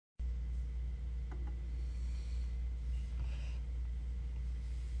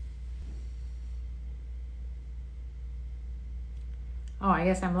Oh, I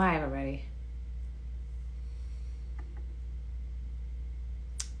guess I'm live already.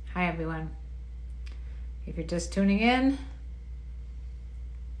 Hi, everyone. If you're just tuning in,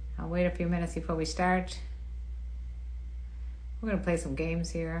 I'll wait a few minutes before we start. We're going to play some games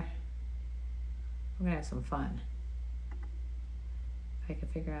here. We're going to have some fun. If I can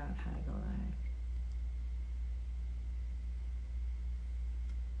figure out how to go live.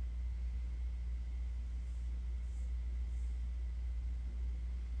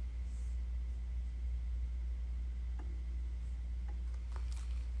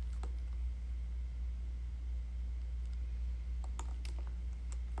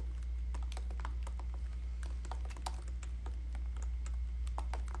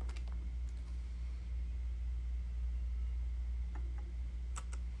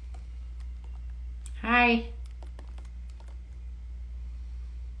 Hi.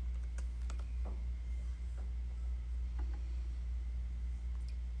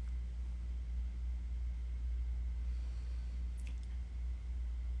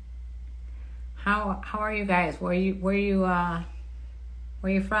 How are you guys? Where you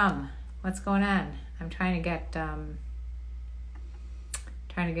from? What's going on? I'm trying to get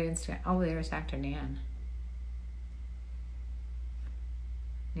Instagram. Oh, there's Dr. Nan.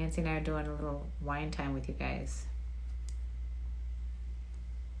 Nancy and I are doing a little wine time with you guys.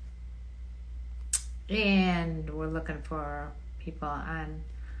 And we're looking for people on,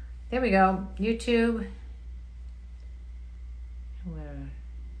 there we go, YouTube. We're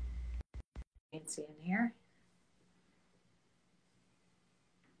Nancy in here.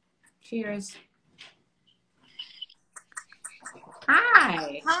 Cheers.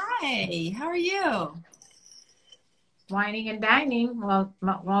 Hi. Hi, how are you? Whining and dining. Well,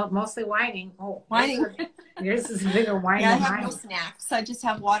 mostly whining. Oh, Whining. Yours is a bigger wine Yeah, I than have mine. no snacks. I just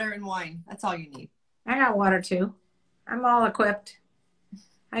have water and wine. That's all you need. I got water too. I'm all equipped.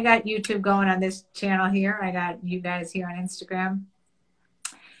 I got YouTube going on this channel here. I got you guys here on Instagram.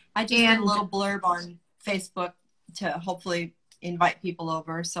 I just did a little blurb on Facebook to hopefully invite people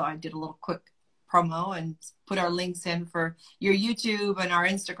over. So I did a little quick promo and put our links in for your YouTube and our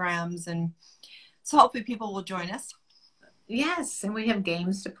Instagrams. And so hopefully people will join us. Yes, and we have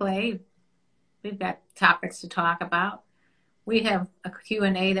games to play. We've got topics to talk about. We have a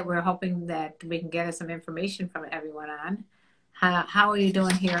Q&A that we're hoping that we can get some information from everyone on. How are you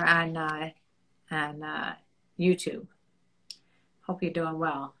doing here on YouTube? Hope you're doing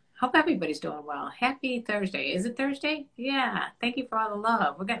well. Hope everybody's doing well. Happy Thursday. Is it Thursday? Yeah. Thank you for all the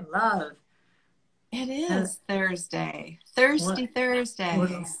love. We're getting love. It is Thursday. Thursday.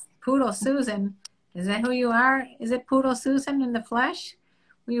 Poodle Susan. Is that who you are? Is it Poodle Susan in the flesh?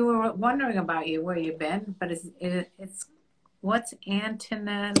 We were wondering about you, where you've been, but it's what's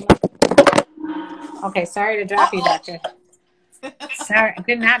Antonin? Okay, sorry to drop you, Doctor. Sorry, I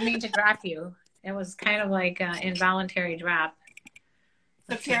did not mean to drop you. It was kind of like an involuntary drop.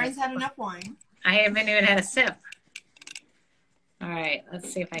 So Karen's had enough wine. I haven't even had a sip. All right,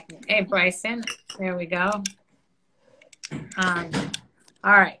 let's see if I can. Hey, Bryson, there we go. All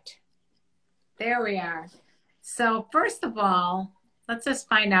right. There we are. So first of all, let's just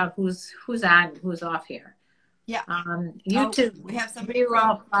find out who's on, who's off here. Yeah. YouTube. We have somebody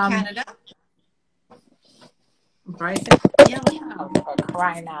from Canada. Bryson. Yeah. Oh, for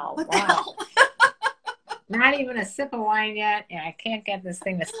crying out loud. Not even a sip of wine yet, and I can't get this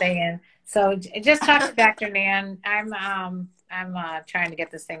thing to stay in. So just talk to Dr. Nan. I'm trying to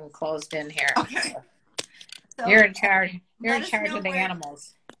get this thing closed in here. Okay. So you're in charge. You're in charge of the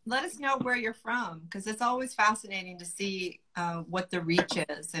animals. Let us know where you're from, because it's always fascinating to see what the reach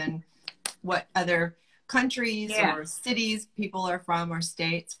is and what other countries or cities people are from, or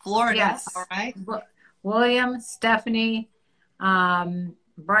states. Florida, yes. All right. William, Stephanie,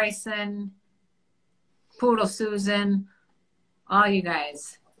 Bryson, Poodle Susan, all you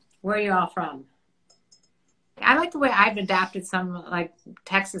guys. Where are you all from? I like the way I've adapted some like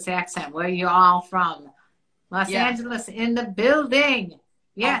Texas accent. Where are you all from? Los Angeles in the building.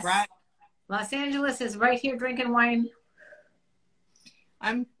 Yes. All right. Los Angeles is right here drinking wine.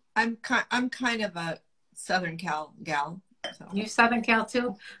 I'm kind of a Southern Cal gal. So. You Southern Cal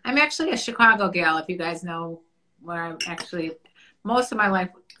too? I'm actually a Chicago gal, if you guys know where I'm actually most of my life.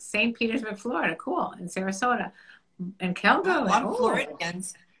 St. Petersburg, Florida. Cool. In Sarasota. And Calgary. A lot of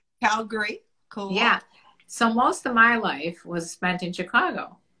Floridians. Calgary. Cool. Yeah. So most of my life was spent in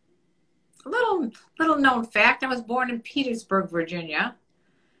Chicago. A little known fact, I was born in Petersburg, Virginia.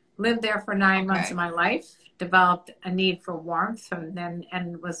 Lived there for 9 months of my life. Developed a need for warmth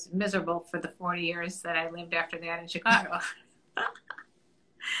and was miserable for the 40 years that I lived after that in Chicago.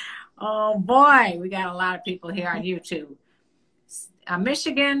 Oh boy, we got a lot of people here on YouTube.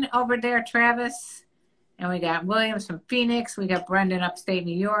 Michigan over there, Travis. And we got Williams from Phoenix. We got Brendan upstate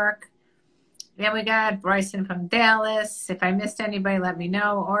New York. Then we got Bryson from Dallas. If I missed anybody, let me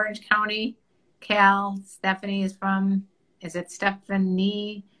know. Orange County, Cal. Stephanie is from, is it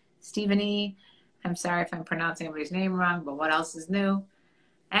Stephanie? Stephanie? I'm sorry if I'm pronouncing everybody's name wrong, but what else is new?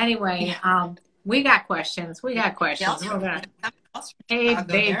 Anyway, we got questions. We got questions. We're gonna, hey,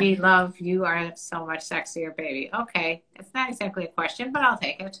 baby love, you are so much sexier, baby. Okay, it's not exactly a question, but I'll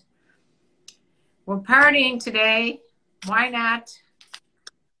take it. We're partying today. Why not?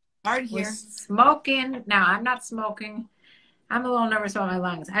 Hard here. We're smoking. No, I'm not smoking. I'm a little nervous about my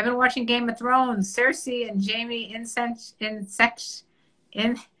lungs. I've been watching Game of Thrones. Cersei and Jaime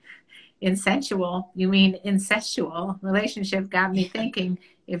insensual, you mean incestual relationship got me thinking,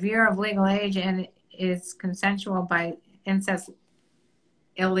 if you're of legal age and is consensual by incest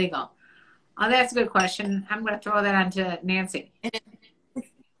illegal? Oh, that's a good question. I'm going to throw that on to Nancy.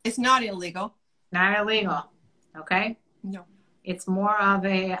 It's not illegal. Not illegal. Okay? No. It's more of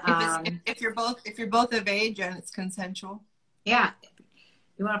a if you're both of age and it's consensual. Yeah.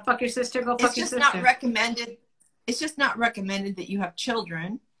 You want to fuck your sister, go fuck your sister. It's just not recommended. It's just not recommended that you have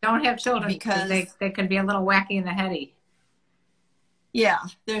children. Don't have children because they can be a little wacky in the heady. Yeah,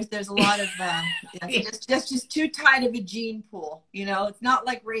 there's a lot of that's just too tight of a gene pool. You know, it's not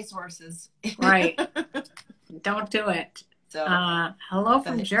like racehorses. Right. Don't do it. So hello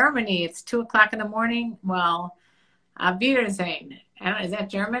from Germany. It's 2:00 in the morning. Well, Wiedersehen. Is that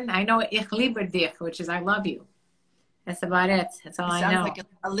German? I know Ich liebe dich, which is I love you. That's about it. That's all I know.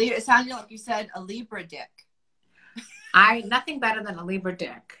 It sounded like you said a Libra dick. Nothing better than a Libra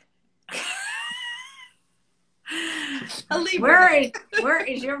dick. A Libra where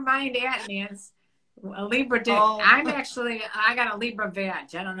is your mind at, Nance? A Libra dick. Oh. I got a Libra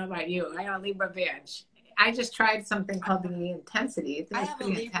veg. I don't know about you. I got a Libra veg. I just tried something called the intensity. I have a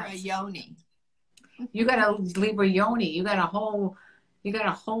Libra yoni. You got a Libra yoni. You got a whole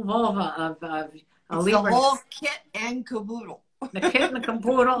vulva of a Libra. The whole kit and caboodle. The kit and the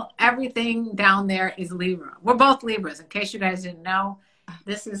caboodle, everything down there is Libra. We're both Libras, in case you guys didn't know.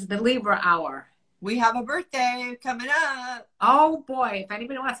 This is the Libra hour. We have a birthday coming up. Oh boy, if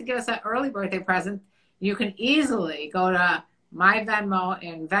anybody wants to give us an early birthday present, you can easily go to my Venmo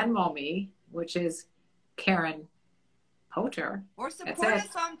and Venmo me, which is Karen Poter. Or support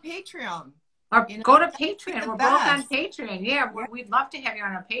us on Patreon. Or go to Patreon. We're both on Patreon. Yeah, we'd love to have you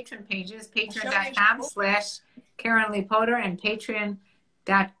on our Patreon pages. Patreon.com/Karenlee Poter and Patreon.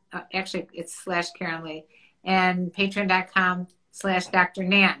 Actually, it's /Karenlee and Patreon.com/Dr.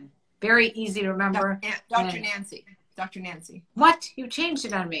 Nan. Very easy to remember. Dr. Nancy. Dr. Nancy. What? You changed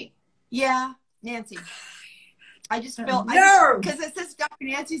it on me. Yeah, Nancy. I just felt because it says Dr.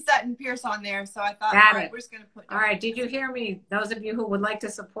 Nancy Sutton Pierce on there, so I thought, all right, we're just going to put. All right, did you hear me? Those of you who would like to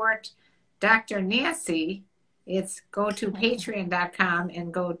support Dr. Nancy, it's go to patreon.com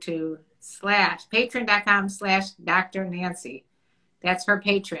and go to patreon.com/Dr. Nancy. That's her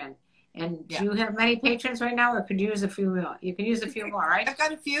Patreon. And do you have many patrons right now, or could you use a few more? You can use a few more, right? I've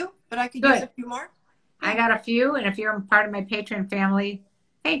got a few, but I could use a few more. I got a few, and if you're part of my Patreon family,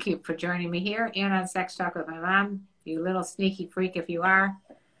 thank you for joining me here and on Sex Talk with my mom. You little sneaky freak if you are.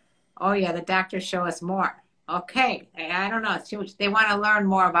 Oh yeah, the doctors show us more. Okay, I don't know. It's too much. They want to learn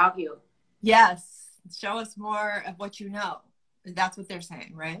more about you. Yes, show us more of what you know. That's what they're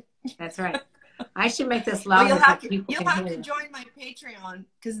saying, right? That's right. I should make this louder. Well, you'll have to join my Patreon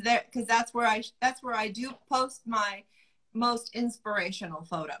because that's where I do post my most inspirational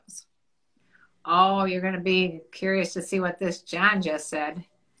photos. Oh, you're going to be curious to see what this John just said.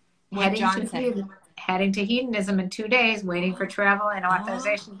 Heading to hedonism in 2 days, waiting for travel and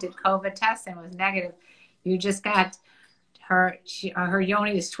authorization. Did COVID test and was negative. You just got her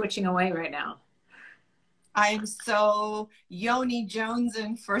yoni is twitching away right now. I'm so Yoni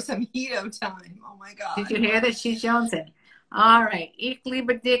Jonesing for some Hedo time. Oh my God. Did you hear that? She's Jonesing. All right. Ich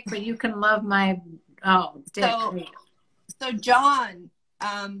liebe dick, but you can love my dick. So John,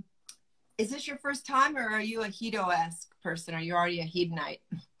 is this your first time, or are you a Hedo-esque person? Are you already a hedonite?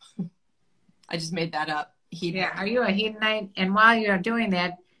 I just made that up. Yeah. Are you a hedonite? And while you're doing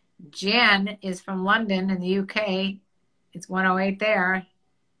that, Jen is from London in the UK. It's 108 there.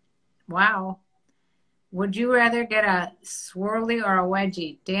 Wow. Would you rather get a swirly or a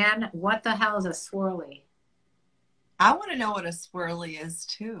wedgie? Dan, what the hell is a swirly? I want to know what a swirly is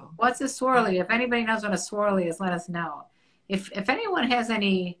too. What's a swirly? If anybody knows what a swirly is, let us know. If anyone has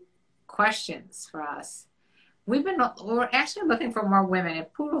any questions for us, we're actually looking for more women.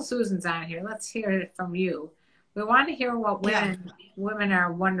 If Poodle Susan's on here, let's hear it from you. We want to hear what women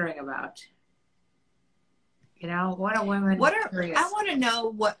are wondering about. You know, what are women curious? I want to know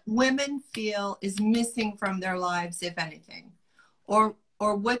what women feel is missing from their lives, if anything, or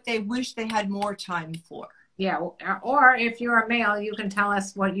what they wish they had more time for. Yeah, or if you're a male, you can tell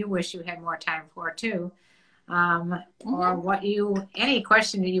us what you wish you had more time for too, or what any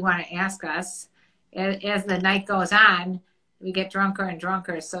question that you want to ask us. As the night goes on, we get drunker and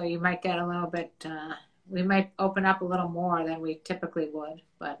drunker, so you might get a little bit. We might open up a little more than we typically would,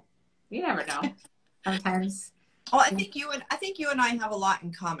 but you never know. Sometimes. Well, I think you and I have a lot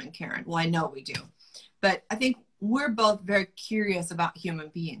in common, Karen. Well, I know we do, but I think we're both very curious about human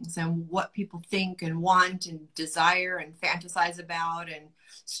beings and what people think and want and desire and fantasize about and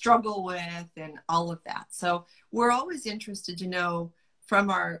struggle with and all of that. So we're always interested to know from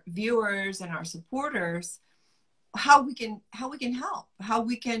our viewers and our supporters how we can help, how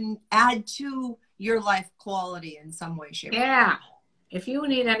we can add to your life quality in some way, shape, or form. Yeah. If you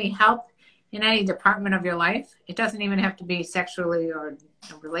need any help in any department of your life, it doesn't even have to be sexually or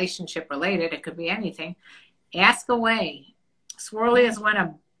relationship related. It could be anything. Ask away. Swirly is when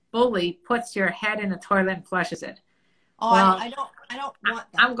a bully puts your head in a toilet and flushes it. Oh, well, I don't want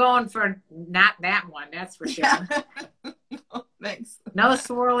that. I'm going for not that one, that's for sure. No, thanks. No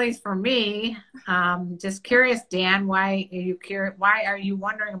swirlies for me. Just curious, Dan, why are you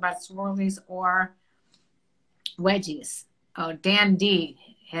wondering about swirlies or wedgies? Oh, Dan D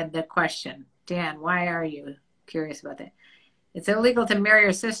had the question. Dan, why are you curious about that? It's illegal to marry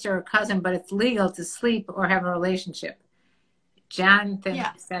your sister or cousin, but it's legal to sleep or have a relationship. Jonathan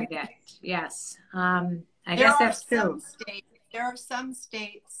said that. Yes. I guess that's true. There are some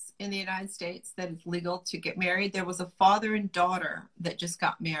states in the United States that it's legal to get married. There was a father and daughter that just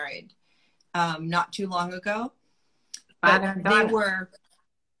got married not too long ago. Father and daughter. They were,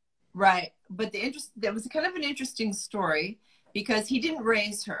 right. But that was kind of an interesting story because he didn't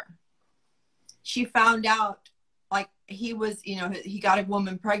raise her. She found out, like, he was, he got a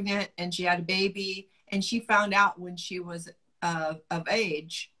woman pregnant and she had a baby, and she found out when she was of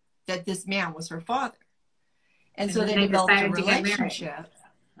age that this man was her father. And so they developed a relationship.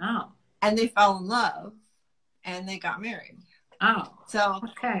 Oh. And they fell in love and they got married. Oh. So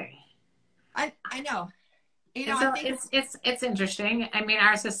okay. I know. So I think it's interesting. I mean,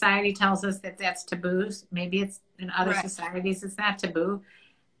 our society tells us that that's taboo. Maybe it's in other societies it's not taboo.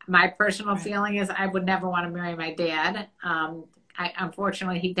 My personal feeling is I would never want to marry my dad.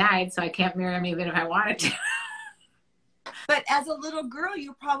 Unfortunately, he died, so I can't marry him even if I wanted to. But as a little girl,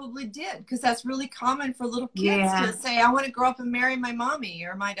 you probably did, because that's really common for little kids to say, I want to grow up and marry my mommy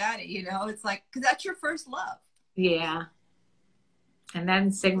or my daddy. It's like, because that's your first love. Yeah. And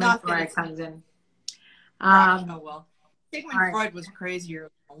then Sigmund Freud comes in. Sigmund Freud was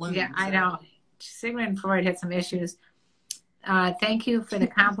crazier than a balloon. Yeah, I know. Sigmund Freud had some issues. Thank you for the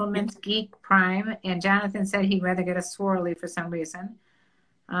compliment, Geek Prime. And Jonathan said he'd rather get a swirly for some reason.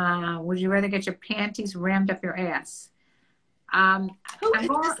 Would you rather get your panties rammed up your ass?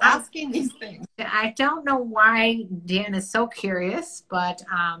 Who is asking these things? I don't know why Dan is so curious, but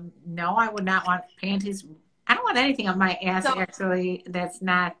no, I would not want panties. I don't want anything on my ass actually that's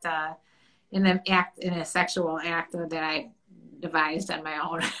not in a sexual act that I devised on my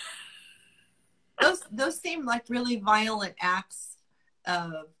own. Those seem like really violent acts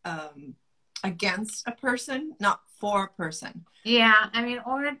of against a person, not for a person. Yeah, I mean,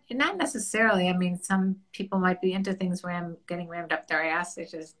 or not necessarily. I mean, some people might be into things getting rammed up their ass.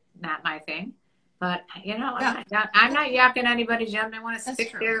 It's just not my thing. But I'm not yucking anybody's yum. They want to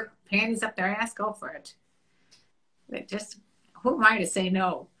stick their panties up their ass, go for it. But just, who am I to say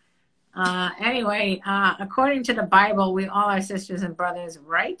no? Anyway, according to the Bible, we all are sisters and brothers,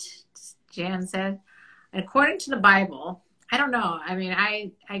 right? Jan said. According to the Bible, I don't know. I mean,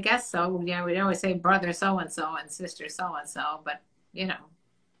 I guess so. Yeah, we'd always say brother so-and-so and sister so-and-so, but,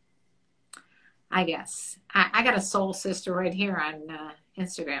 I guess. I got a soul sister right here on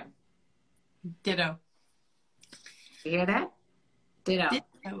Instagram. Ditto. You hear that? Ditto.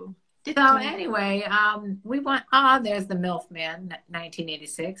 Ditto. So anyway, there's the MILF Man,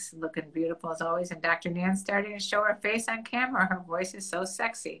 1986, looking beautiful as always. And Dr. Nan's starting to show her face on camera. Her voice is so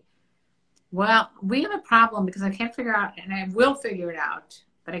sexy. Well, we have a problem because I can't figure out, and I will figure it out,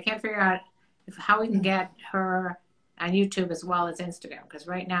 but I can't figure out how we can get her on YouTube as well as Instagram. Because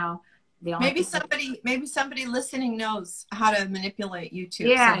right now, maybe somebody listening knows how to manipulate YouTube.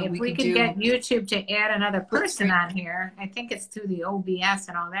 Yeah, so if we can get YouTube to add another person on here, I think it's through the OBS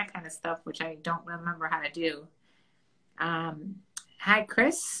and all that kind of stuff, which I don't remember how to do. Hi,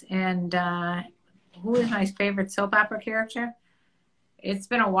 Chris, and who is my favorite soap opera character? It's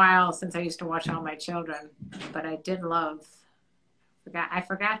been a while since I used to watch All My Children, but I did love. I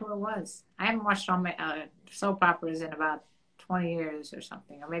forgot who it was. I haven't watched all my soap operas in about 20 years or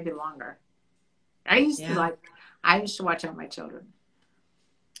something, or maybe longer. I used to watch all my children.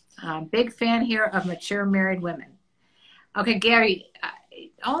 Big fan here of mature married women. Okay, Gary,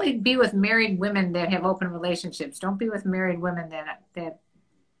 only be with married women that have open relationships. Don't be with married women that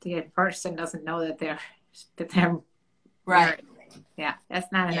the person doesn't know that they're right. married. Yeah,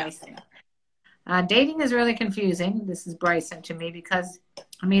 that's not a nice thing. Dating is really confusing. This is Bryson to me because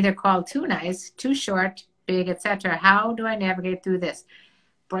I'm either called too nice, too short, big, etc. How do I navigate through this?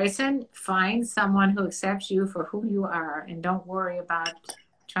 Bryson, find someone who accepts you for who you are and don't worry about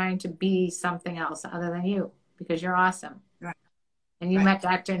trying to be something else other than you because you're awesome. Right. And you met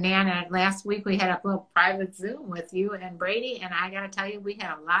Dr. Nana. Last week we had a little private Zoom with you and Brady, and I got to tell you, we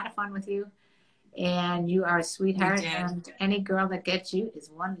had a lot of fun with you. And you are a sweetheart, and any girl that gets you is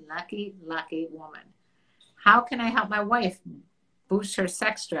one lucky, lucky woman. How can I help my wife boost her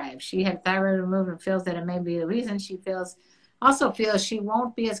sex drive? She had thyroid removed and feels that it may be the reason. She also feels she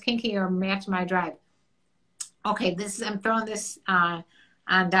won't be as kinky or match my drive. Okay, I'm throwing this on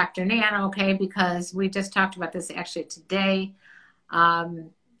Dr. Nan, okay, because we just talked about this actually today.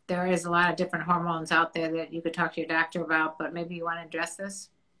 There is a lot of different hormones out there that you could talk to your doctor about, but maybe you want to address this?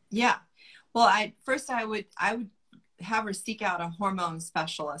 Yeah. Well, I would have her seek out a hormone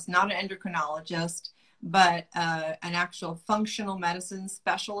specialist, not an endocrinologist, but an actual functional medicine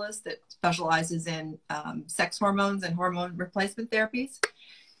specialist that specializes in sex hormones and hormone replacement therapies,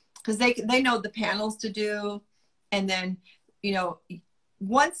 because they know the panels to do. And then,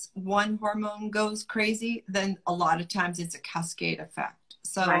 once one hormone goes crazy, then a lot of times it's a cascade effect.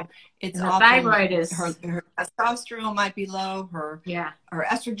 So it's often thyroid is her testosterone might be low, her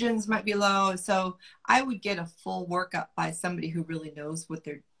estrogens might be low. So I would get a full workup by somebody who really knows what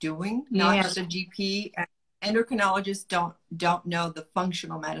they're doing, not just a GP. Endocrinologists don't know the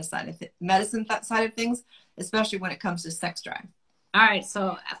functional medicine side of things, especially when it comes to sex drive. All right,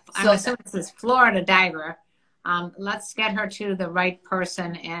 so I'm assuming this is Florida Diver. Let's get her to the right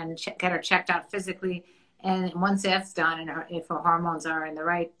person and get her checked out physically. And once that's done, and if her hormones are in the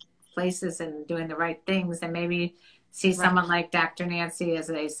right places and doing the right things, then maybe see someone like Dr. Nancy as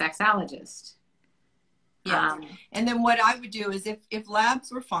a sexologist. Yeah. And then what I would do is if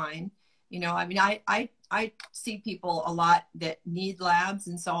labs were fine, I see people a lot that need labs.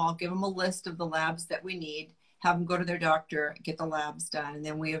 And so I'll give them a list of the labs that we need, have them go to their doctor, get the labs done, and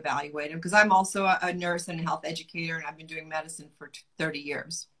then we evaluate them. Because I'm also a nurse and a health educator, and I've been doing medicine for 30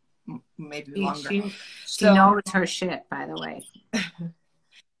 years. Maybe longer. She knows her shit, by the way.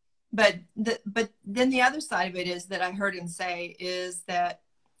 But then the other side of it is that I heard him say is that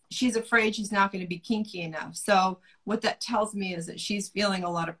she's afraid she's not going to be kinky enough. So what that tells me is that she's feeling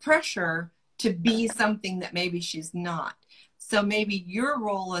a lot of pressure to be something that maybe she's not. So maybe your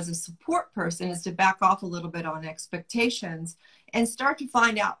role as a support person is to back off a little bit on expectations and start to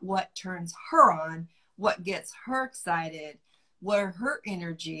find out what turns her on, what gets her excited, where her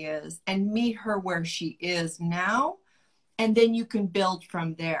energy is, and meet her where she is now. And then you can build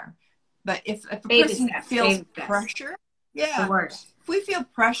from there. But if a person feels pressure, if we feel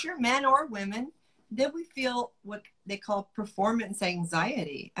pressure, men or women, then we feel what they call performance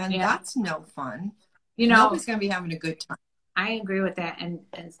anxiety. And that's no fun. Nobody's going to be having a good time. I agree with that. And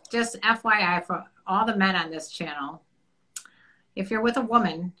just FYI for all the men on this channel, if you're with a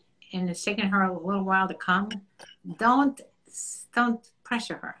woman and it's taking her a little while to come, don't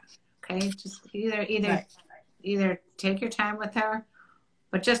pressure her. Okay, just either take your time with her,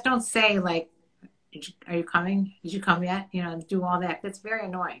 but just don't say like, "Are you coming? Did you come yet?" Do all that. That's very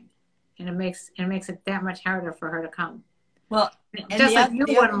annoying, and it makes it that much harder for her to come. Well, just like you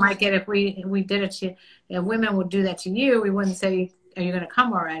wouldn't like it if we did it to, if women would do that to you, we wouldn't say, "Are you going to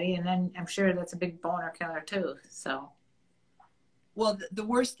come already?" And then I'm sure that's a big boner killer too. So. Well, the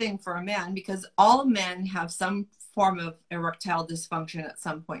worst thing for a man, because all men have some form of erectile dysfunction at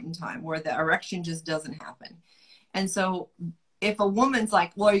some point in time where the erection just doesn't happen. And so if a woman's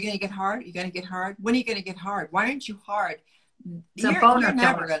like, well, are you going to get hard? You're going to get hard? When are you going to get hard? Why aren't you hard? You're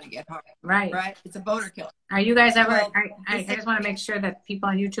never going to get hard. Right? It's a boner killer. Are you guys ever, I just want to make sure that people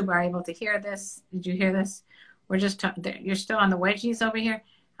on YouTube are able to hear this. Did you hear this? We're just, you're still on the wedgies over here.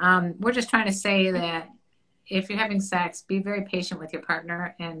 We're just trying to say that if you're having sex, be very patient with your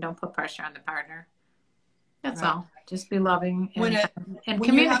partner and don't put pressure on the partner. That's all. Just be loving and when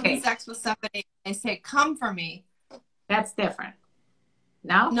communicate. You're having sex with somebody, they say, "Come for me." That's different.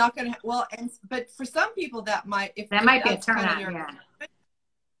 No, not gonna. Well, but for some people that might be a turn on. Yeah.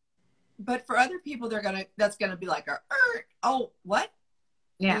 But for other people, that's gonna be like oh, what?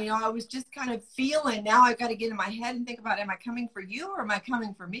 Yeah. I was just kind of feeling. Now I've got to get in my head and think about: am I coming for you or am I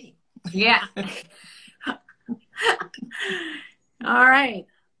coming for me? Yeah. All right.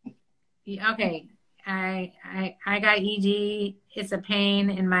 Okay. I got ED. It's a pain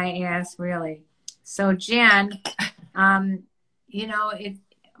in my ass, really. So Jen, you know,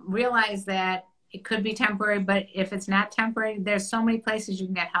 realize that it could be temporary, but if it's not temporary, there's so many places you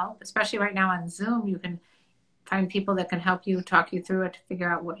can get help, especially right now on Zoom. You can find people that can help you, talk you through it, to figure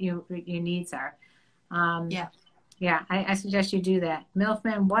out what your needs are. Yeah. Yeah, I suggest you do that.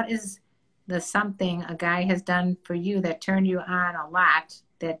 Milfman, what is the something a guy has done for you that turned you on a lot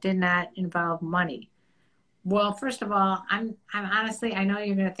that did not involve money? Well, first of all, I'm honestly, I know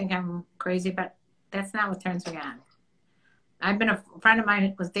you're going to think I'm crazy, but that's not what turns me on. A friend of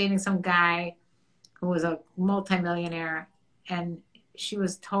mine was dating some guy who was a multimillionaire, and she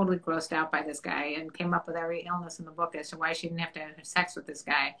was totally grossed out by this guy and came up with every illness in the book as to why she didn't have to have sex with this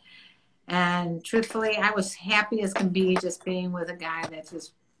guy. And truthfully, I was happy as can be just being with a guy that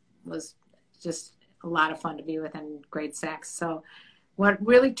just was just a lot of fun to be with and great sex. So what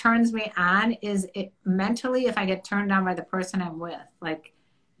really turns me on is it mentally, if I get turned on by the person I'm with, like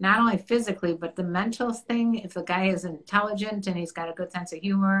not only physically, but the mental thing. If the guy is intelligent and he's got a good sense of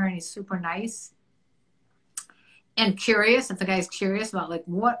humor and he's super nice and curious, if the guy's curious about like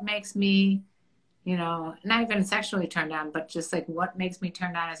what makes me, you know, not even sexually turned on, but just like what makes me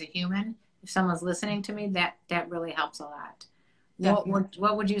turned on as a human. If someone's listening to me, that really helps a lot.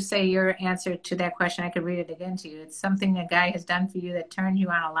 What would you say your answer to that question? I could read it again to you. It's something a guy has done for you that turned you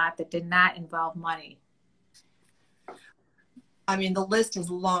on a lot that did not involve money. I mean, the list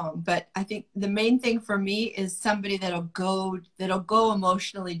is long, but I think the main thing for me is somebody that'll go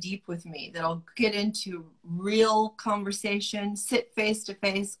emotionally deep with me, that'll get into real conversation, sit face to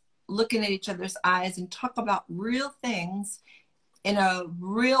face, looking at each other's eyes and talk about real things in a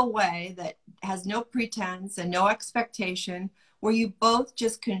real way that has no pretense and no expectation, where you both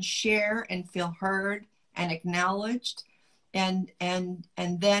just can share and feel heard and acknowledged, and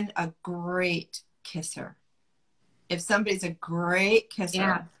then a great kisser. If somebody's a great kisser,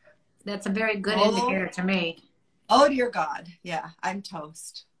 yeah, that's a very good indicator to me. Oh dear God, yeah, I'm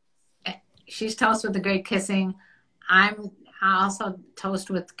toast. She's toast with the great kissing. I'm also toast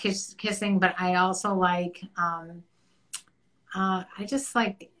with kissing, but I also like I just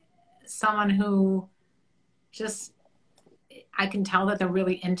like someone who just, I can tell that they're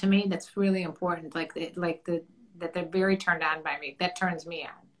really into me. That's really important. That they're very turned on by me. That turns me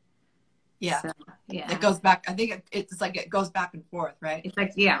on. Yeah. So, yeah. It goes back. I think it's like it goes back and forth, right? It's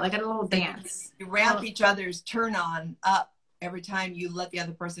like, yeah, like a little dance. You ramp each other's turn on up every time you let the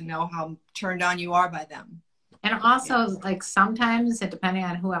other person know how turned on you are by them. And also, like sometimes, depending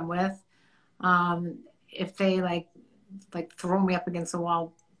on who I'm with, if they like throw me up against the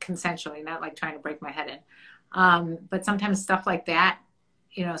wall consensually, not like trying to break my head in. But sometimes stuff like that,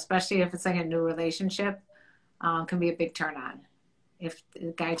 you know, especially if it's like a new relationship, can be a big turn on. If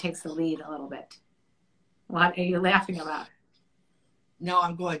the guy takes the lead a little bit. What are you laughing about? No,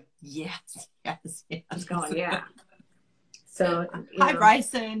 I'm going, yes. I'm going, yeah. So, hi,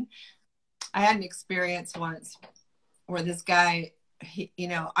 Bryson. I had an experience once where this guy, you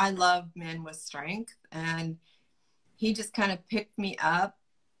know, I love men with strength, and he just kind of picked me up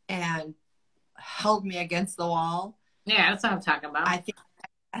and held me against the wall. Yeah, that's what I'm talking about. I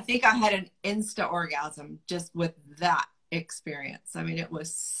think I had an insta orgasm just with that experience. I mean, it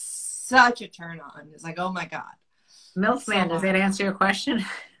was such a turn on. It's like, oh my God. Milfman, does that answer your question?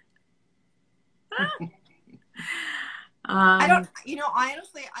 I don't, you know,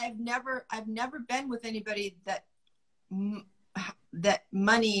 honestly, I've never been with anybody that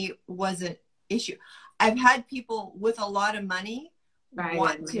money was an issue. I've had people with a lot of money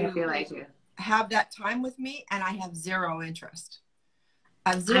want to have that time with me, and I have zero interest.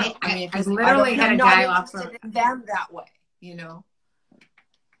 I literally had a guy offer them that way, you know.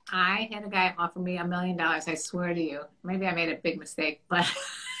 I had a guy offer me $1 million. I swear to you. Maybe I made a big mistake, but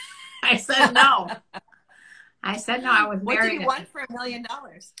I said no. I said no. I was married. What did you want for $1 million?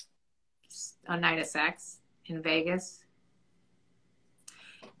 A night of sex in Vegas.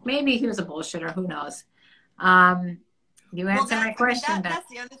 Maybe he was a bullshitter. Who knows? You answer my question. That's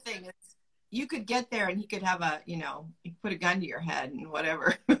the other thing. You could get there and he could have he put a gun to your head and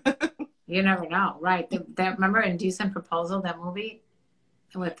whatever. You never know, right? Remember Indecent Proposal, that movie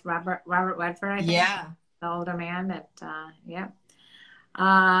with Robert Redford, I think? Yeah. The older man that, yeah.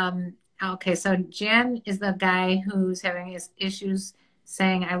 Okay, so Jen is the guy who's having his issues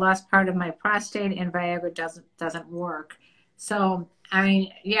saying, I lost part of my prostate and Viagra doesn't work. So, I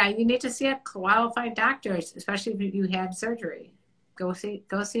mean, yeah, you need to see a qualified doctor, especially if you had surgery. Go see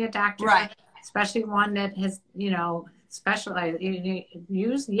a doctor, right? Especially one that has, specialized.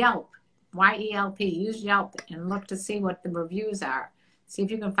 Use Yelp. YELP. Use Yelp and look to see what the reviews are. See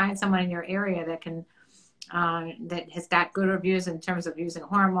if you can find someone in your area that can that has got good reviews in terms of using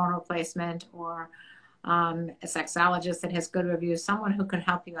hormone replacement, or a sexologist that has good reviews. Someone who can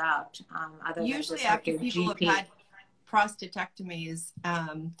help you out. Other Usually, than just after like your people GP. have had prostatectomies,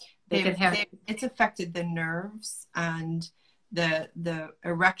 it's affected the nerves, and the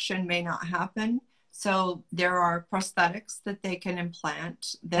erection may not happen. So there are prosthetics that they can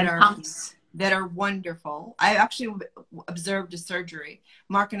implant that are pumps that are wonderful. I actually observed a surgery.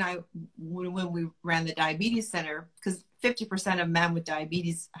 Mark and I, when we ran the diabetes center, because 50% of men with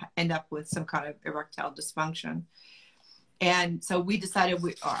diabetes end up with some kind of erectile dysfunction. And so we decided,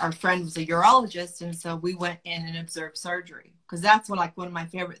 our friend was a urologist, and so we went in and observed surgery, because that's one of my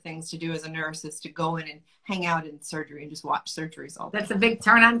favorite things to do as a nurse, is to go in and hang out in surgery and just watch surgeries all day. That's a big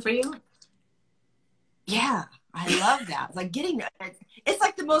turn on for you? Yeah, I love that. It's like it's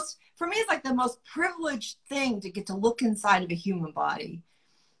like for me, it's like the most privileged thing to get to look inside of a human body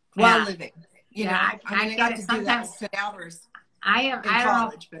while living. You know, I got to do that with cadavers in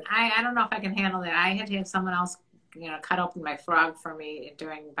college. I don't know if I can handle that. I had to have someone else, cut open my frog for me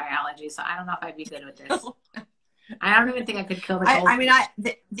during biology, so I don't know if I'd be good with this. I don't even think I could kill the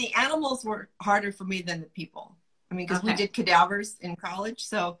goldfish. The animals were harder for me than the people. I mean, because we did cadavers in college,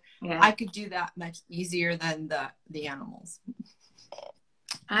 so I could do that much easier than the animals.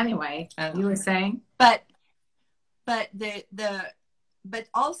 Anyway, you were saying, but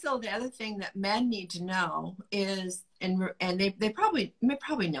also the other thing that men need to know is, and they probably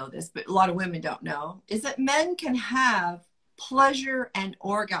know this, but a lot of women don't know, is that men can have pleasure and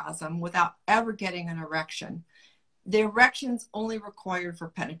orgasm without ever getting an erection. The erection's only required for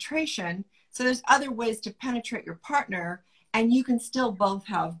penetration. So there's other ways to penetrate your partner, and you can still both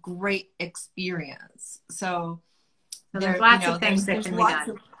have great experience. So there's lots of things that can be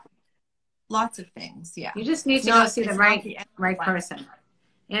done. Lots of things, yeah. You just need to go see the right person.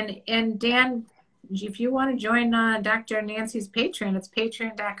 And Dan, if you want to join Dr. Nancy's Patreon, it's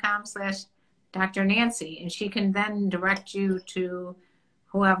patreon.com/Dr. Nancy, and she can then direct you to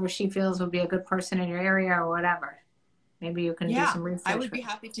whoever she feels would be a good person in your area or whatever. Maybe you can do some research. I would be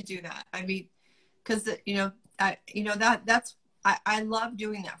happy to do that. I mean, because I love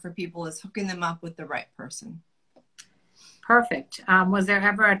doing that for people, is hooking them up with the right person. Perfect. Was there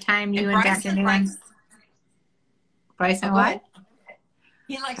ever a time you and Dr. Nancy? Bryson, what?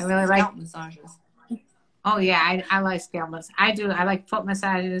 He likes scalp massages. Oh yeah, I like scalp massages. I do. I like foot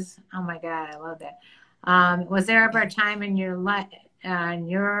massages. Oh my God, I love that. Was there ever a time in your life,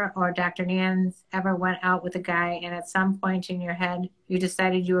 your or Dr. Nan's ever went out with a guy, and at some point in your head you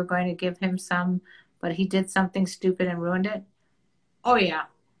decided you were going to give him some, but he did something stupid and ruined it? Oh yeah,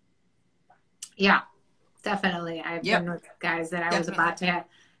 definitely. I've been with guys that I was about to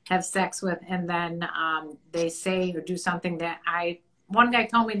have sex with, and then they say or do something that one guy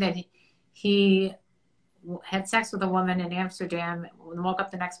told me that he had sex with a woman in Amsterdam, woke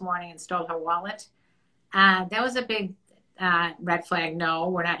up the next morning and stole her wallet. That was a big red flag. No,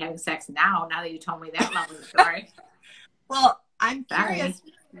 we're not having sex now that you told me that lovely story. Well, I'm curious,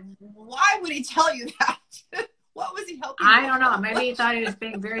 why would he tell you that? What was he hoping? I don't know. Maybe he thought he was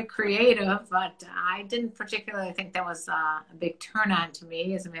being very creative, but I didn't particularly think that was a big turn on to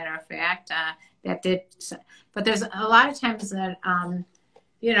me. As a matter of fact, that did. But there's a lot of times that,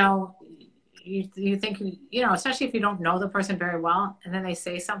 you think, especially if you don't know the person very well, and then they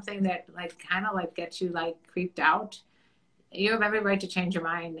say something that kind of gets you creeped out. You have every right to change your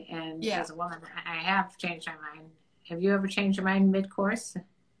mind. And as a woman, I have changed my mind. Have you ever changed your mind mid-course?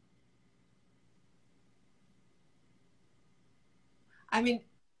 I mean,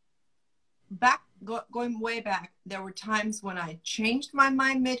 going way back, there were times when I changed my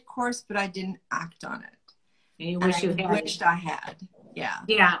mind mid-course, but I didn't act on it. And you wish you had. Wished I had. Yeah.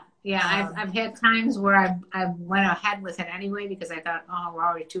 I've had times where I went ahead with it anyway, because I thought, we're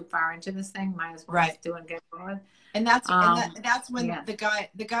already too far into this thing. Might as well just do and get going. And that's when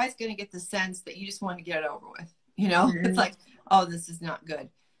the guy's going to get the sense that you just want to get it over with. It's like, oh, this is not good.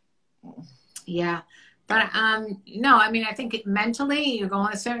 Yeah. But no, I mean, I think mentally you're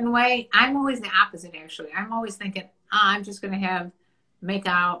going a certain way. I'm always the opposite, actually. I'm always thinking, I'm just going to make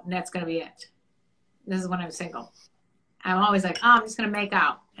out, and that's going to be it. This is when I'm single. I'm always like, I'm just going to make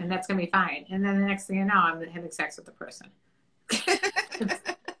out, and that's going to be fine. And then the next thing you know, I'm having sex with the person.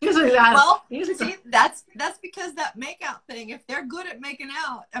 Usually that's because that makeout thing, if they're good at making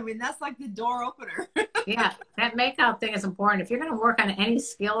out, I mean, that's like the door opener. Yeah, that makeout thing is important. If you're going to work on any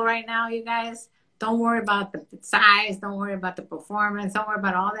skill right now, you guys, don't worry about the size. Don't worry about the performance. Don't worry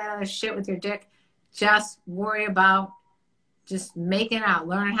about all that other shit with your dick. Just worry about just making out,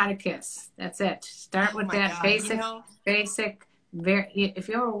 learning how to kiss. That's it. Start with that God. basic. If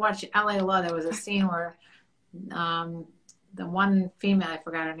you ever watch LA Law, there was a scene where the one female, I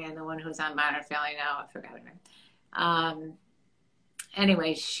forgot her name, the one who's on Modern Family now, I forgot her name.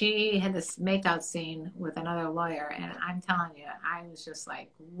 Anyway, she had this makeout scene with another lawyer, and I'm telling you, I was just like,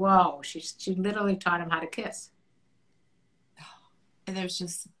 whoa. She literally taught him how to kiss. And there's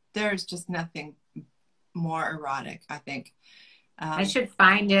just nothing more erotic, I think. I should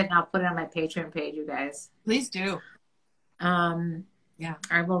find it, and I'll put it on my Patreon page, you guys. Please do. Yeah,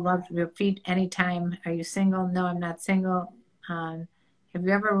 I will love to repeat anytime. Are you single? No, I'm not single. Have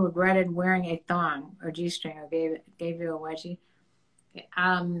you ever regretted wearing a thong or G-string or gave you a wedgie?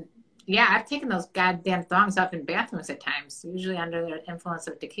 Yeah, I've taken those goddamn thongs up in bathrooms at times, usually under the influence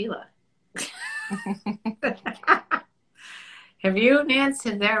of tequila. Have you, Nance?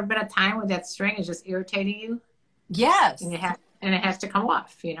 Has there been a time where that string is just irritating you? Yes. And it has to come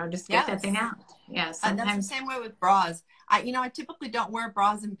off, just get that thing out. Yeah, sometimes. That's the same way with bras. I typically don't wear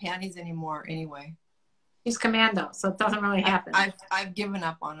bras and panties anymore anyway. She's commando, so it doesn't really happen. I've given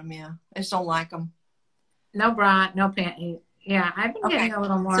up on them, yeah. I just don't like them. No bra, no panties. Yeah, I've been getting a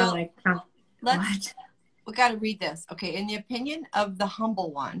little more we got to read this. Okay, in the opinion of the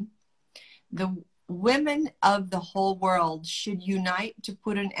humble one, the women of the whole world should unite to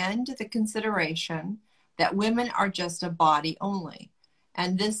put an end to the consideration that women are just a body only.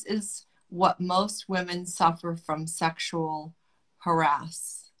 And this is what most women suffer from: sexual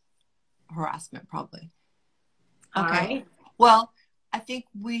harassment, probably. Okay. Right. Well, I think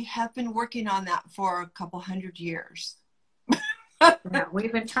we have been working on that for a couple 100 years. Yeah,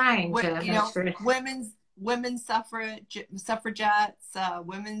 we've been trying to women's suffragettes,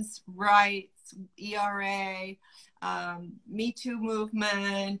 women's rights, ERA, Me Too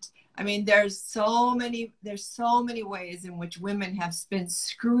movement. I mean, there's so many ways in which women have been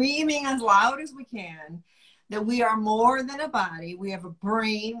screaming as loud as we can that we are more than a body. We have a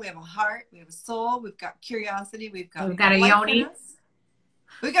brain, we have a heart, we have a soul, we've got curiosity, we've got a yoni.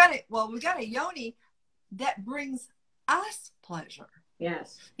 We got a yoni that brings us pleasure.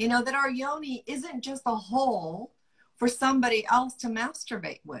 Yes. That our yoni isn't just a hole for somebody else to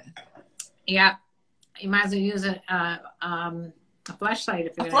masturbate with. Yeah. You might as well use a fleshlight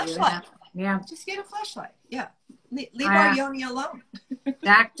if you're going to do that. Yeah. Just get a fleshlight. Yeah. Leave our yoni alone.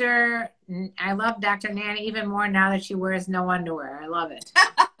 I love Dr. Nanny even more now that she wears no underwear. I love it.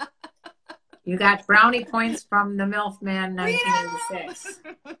 You got brownie points from the MILF Man 1986.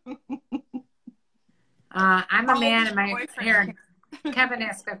 I'm a man and my here. Kevin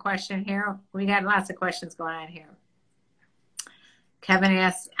asked a question here. We got lots of questions going on here. Kevin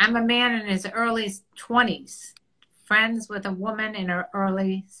asks, I'm a man in his early 20s, friends with a woman in her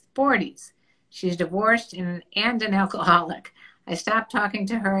early 40s. She's divorced and an alcoholic. I stopped talking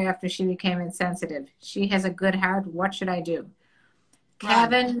to her after she became insensitive. She has a good heart. What should I do?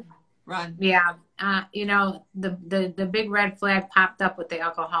 Kevin, Run. Yeah. The big red flag popped up with the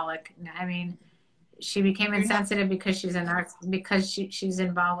alcoholic. I mean, she became insensitive because she's she's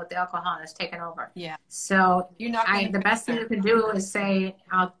involved with the alcohol and it's taken over. Yeah. So the best thing you can do is say,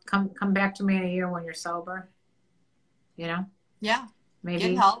 I'll come back to me in a year when you're sober. Yeah. Maybe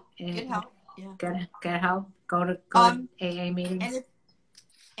get help. Get help. Yeah. Get help. Go to AA meetings.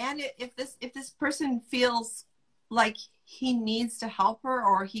 And if this person feels like he needs to help her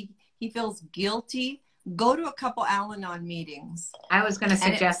or he feels guilty, go to a couple Al-Anon meetings. I was going to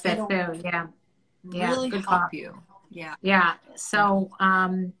suggest that too. Yeah. Really help you. Yeah. So,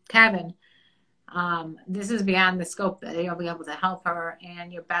 Kevin, this is beyond the scope that you'll be able to help her,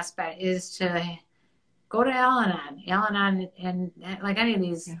 and your best bet is to go to Al-Anon. Al-Anon, and like any of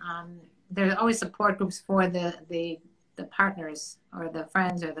these, there's always support groups for the partners or the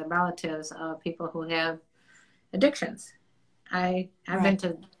friends or the relatives of people who have addictions. I've been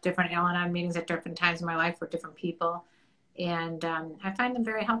to different Al-Anon meetings at different times in my life with different people, and I find them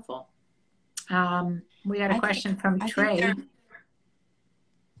very helpful. We got a question from Trey.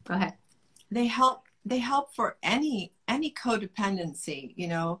 Go ahead. They help for any codependency.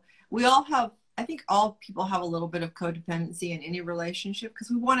 We all have, I think all people have a little bit of codependency in any relationship because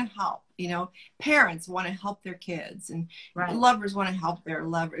we want to help. Parents want to help their kids, and lovers want to help their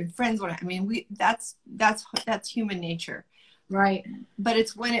lover, and friends want to. I mean, that's human nature. Right. But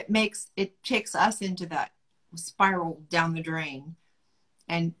it's when it takes us into that spiral down the drain.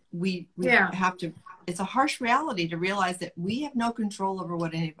 And we have to, it's a harsh reality to realize that we have no control over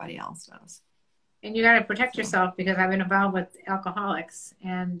what anybody else does. And you got to protect yourself, because I've been involved with alcoholics,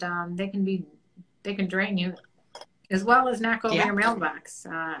 and they can drain you as well as knock over Yeah. your mailbox.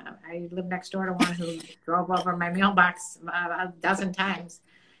 I live next door to one who drove over my mailbox a dozen times,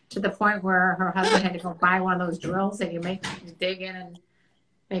 to the point where her husband had to go buy one of those drills that you dig in and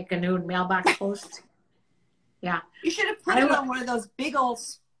make a new mailbox post. Yeah. You should have put it on one of those big old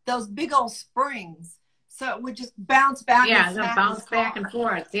springs, so it would just bounce back. Yeah, they'll bounce back and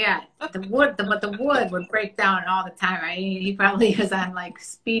forth. Yeah, but the wood would break down all the time. He probably was on like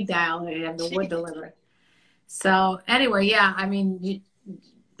speed dial to have the wood delivered. So anyway, yeah, I mean,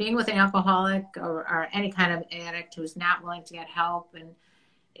 being with an alcoholic or any kind of addict who's not willing to get help, and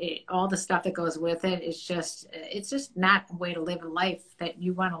all the stuff that goes with it, it's just not a way to live a life that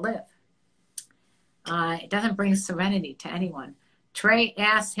you want to live. It doesn't bring serenity to anyone. Trey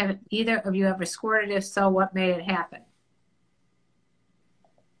asks, have either of you ever squirted? If so, what made it happen?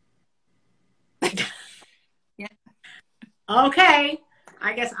 Yeah. Okay.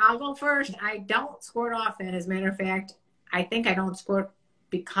 I guess I'll go first. I don't squirt often. As a matter of fact, I think I don't squirt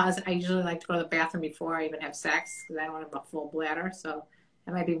because I usually like to go to the bathroom before I even have sex, because I don't have a full bladder. So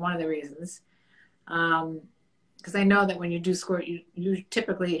that might be one of the reasons. Because I know that when you do squirt, you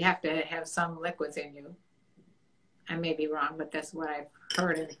typically have to have some liquids in you. I may be wrong, but that's what I've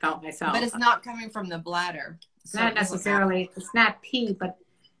heard and felt myself. But it's not coming from the bladder. It's not necessarily, it's not pee, but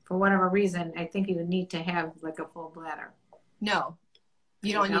for whatever reason, I think you need to have like a full bladder. No,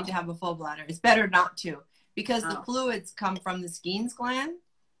 you don't need to have a full bladder. It's better not to, because the fluids come from the Skene's gland,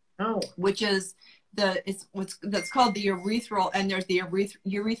 which is that's called the urethral, and there's the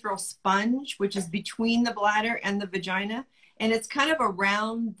urethral sponge, which is between the bladder and the vagina, and it's kind of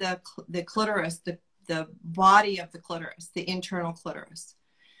around the clitoris, the body of the clitoris, the internal clitoris.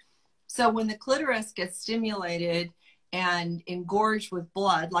 So when the clitoris gets stimulated and engorged with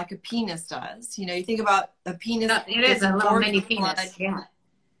blood, like a penis does, you think about a penis. No, it is a little mini penis. Blood.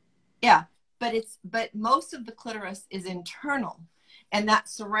 Yeah, but most of the clitoris is internal, and that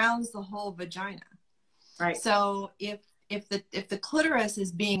surrounds the whole vagina. Right. So if the clitoris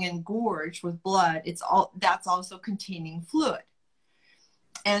is being engorged with blood, that's also containing fluid.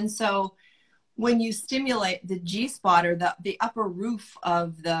 And so when you stimulate the G-spot, or the upper roof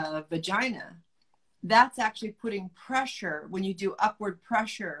of the vagina, that's actually putting pressure. When you do upward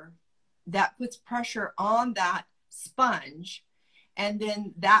pressure, that puts pressure on that sponge, and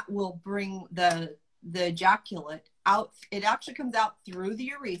then that will bring the ejaculate out. It actually comes out through the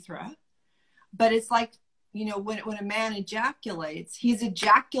urethra, but it's like, when a man ejaculates, he's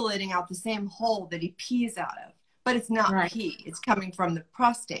ejaculating out the same hole that he pees out of, but it's not pee. It's coming from the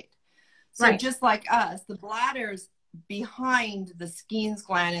prostate. So just like us, the bladder's behind the Skene's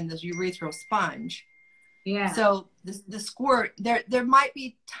gland and the urethral sponge. Yeah. So the squirt, there might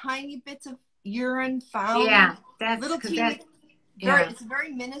be tiny bits of urine found. Yeah, that's little teeny. It's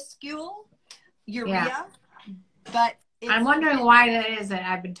very minuscule urea, but I'm wondering why that is. That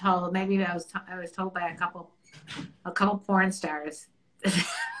I've been told. Maybe I was told by a couple porn stars.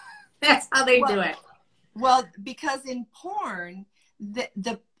 That's how they do it. Well, because in porn,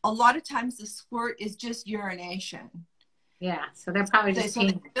 a lot of times the squirt is just urination. Yeah, so they're probably just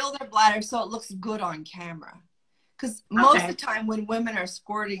they fill their bladder so it looks good on camera. Because most of the time when women are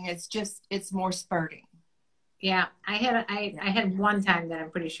squirting, it's more spurting. Yeah, I had one time that I'm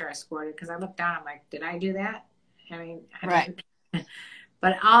pretty sure I squirted, because I looked down, I'm like, did I do that? I mean,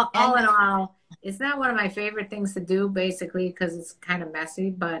 but all in all, it's not one of my favorite things to do, basically, because it's kind of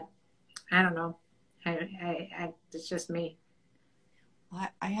messy. But I don't know, it's just me.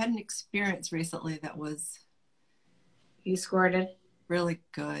 I had an experience recently that was. You squirted? Really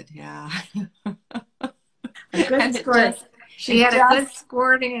good, yeah. A good squirt. She had a good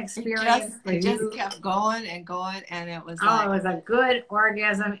squirting experience. It just kept going and going, and it was it was a good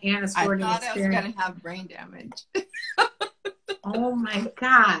orgasm and a squirting experience. I thought I was going to have brain damage. Oh my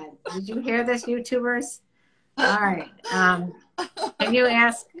God. Did you hear this, YouTubers? All right. Can you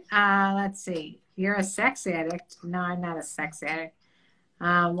ask, let's see, you're a sex addict. No, I'm not a sex addict.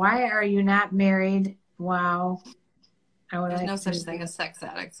 Why are you not married? Wow. There's no such thing as sex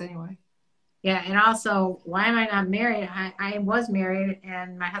addicts anyway. Yeah, and also, why am I not married? I was married,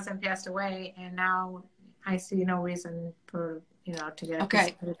 and my husband passed away, and now I see no reason for, to get a piece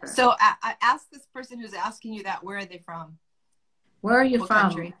of paper. So I asked this person who's asking you that, where are they from? Where are you what from?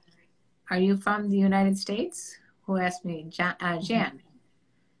 Country? Are you from the United States? Who asked me? Jan.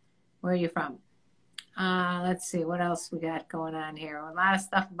 Where are you from? Let's see, what else we got going on here? A lot of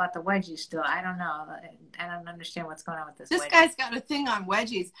stuff about the wedgies still. I don't know. I don't understand what's going on with this. This guy's got a thing on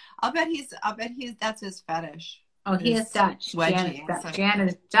wedgies. I'll bet that's his fetish. Oh, he is Dutch. Jan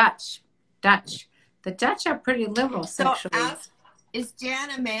is Dutch. The Dutch are pretty liberal sexually. So is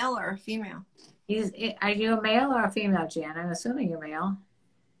Jan a male or a female? Are you a male or a female, Jan? I'm assuming you're male,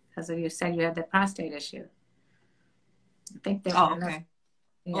 because you said you had the prostate issue. I think that. Oh, okay.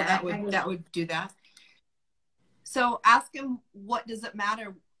 Yeah, well, that would do that. So ask him, what does it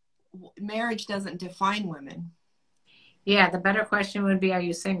matter? Marriage doesn't define women. Yeah, the better question would be, are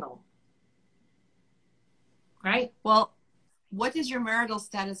you single? Right? Well, what does your marital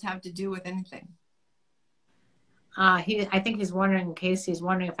status have to do with anything? I think he's wondering, in case he's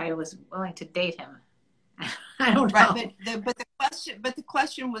wondering if I was willing to date him. I don't know. Right, but the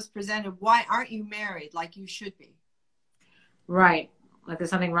question was presented, why aren't you married like you should be? Right. Like there's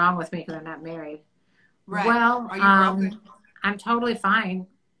something wrong with me because I'm not married. Right. Well, are you broken? I'm totally fine.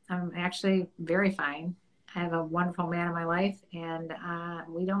 I'm actually very fine. I have a wonderful man in my life, and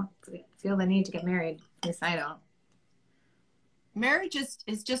we don't feel the need to get married. At least I don't. Marriage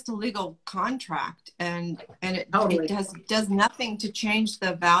is just a legal contract, and it, totally. it does nothing to change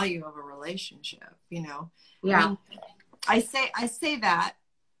the value of a relationship, you know. Yeah. I mean, I say that,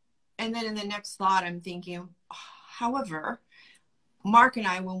 and then in the next thought I'm thinking, however, Mark and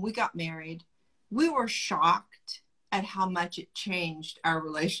I, when we got married, we were shocked at how much it changed our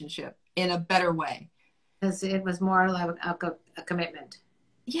relationship in a better way. Because it was more like a commitment.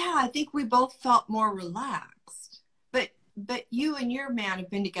 Yeah, I think we both felt more relaxed. But you and your man have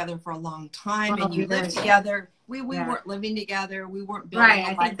been together for a long time, and you lived together. We weren't living together. We weren't building a life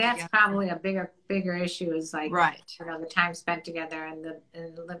together. I think that's probably a bigger issue, is like, right, the time spent together and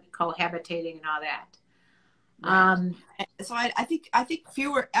the cohabitating and all that. Right. So I think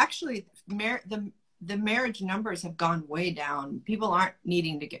fewer, actually, the marriage numbers have gone way down. People aren't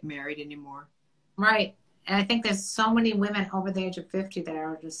needing to get married anymore. Right. And I think there's so many women over the age of 50 that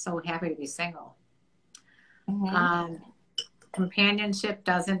are just so happy to be single. Mm-hmm. Companionship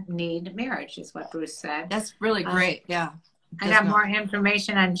doesn't need marriage, is what Bruce said. That's really great. Yeah. I got more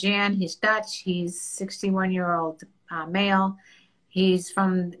information on Jan. He's Dutch. He's 61-year-old male. He's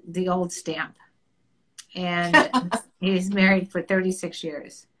from the old stamp. And he's married for 36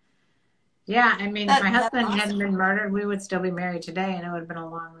 years. Yeah, I mean, if my husband hadn't been murdered, we would still be married today, and it would have been a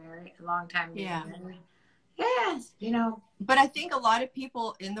long time. Yeah. Yes, you know. But I think a lot of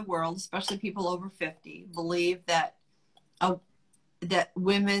people in the world, especially people over 50, believe that that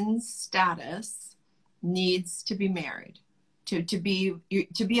women's status needs to be married to be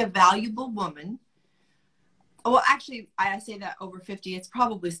a valuable woman. Well, actually, I say that over 50, it's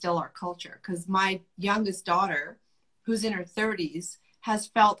probably still our culture, because my youngest daughter, who's in her 30s, has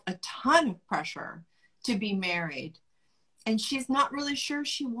felt a ton of pressure to be married, and she's not really sure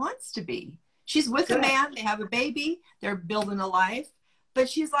she wants to be. She's with a man, they have a baby, they're building a life, but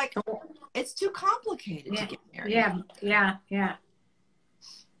she's like, it's too complicated to get married. Yeah.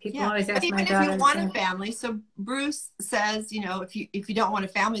 People always ask even my daughter, if you want a family, so Bruce says, you know, if you don't want a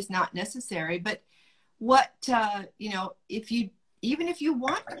family, it's not necessary. But what, you know, even if you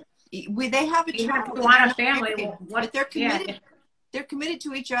want, they have a child. If you want a family, but they're committed. Yeah. They're committed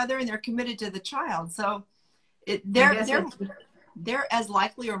to each other, and they're committed to the child. So they're as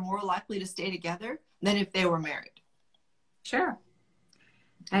likely or more likely to stay together than if they were married. Sure.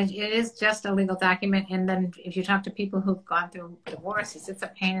 And it is just a legal document. And then if you talk to people who've gone through divorces, it's a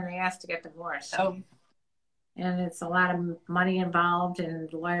pain in the ass to get divorced. Oh. And it's a lot of money involved, and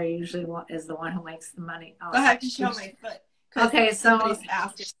the lawyer usually is the one who makes the money. Oh, I have to show my foot. Okay, so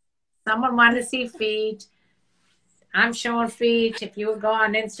someone wanted to see feet. I'm showing feet. If you would go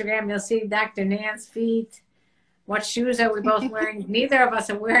on Instagram, you'll see Dr. Nan's feet. What shoes are we both wearing? Neither of us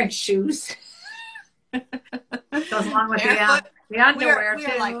are wearing shoes. Goes along with the underwear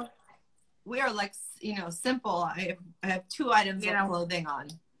too. We are like, you know, simple. I have 2 items of clothing on,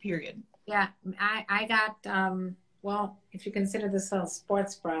 period. Yeah, I got, well, if you consider this a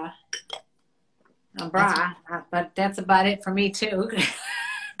sports bra, but that's about it for me too.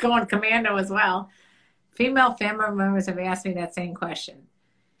 Going commando as well. Female family members have asked me that same question.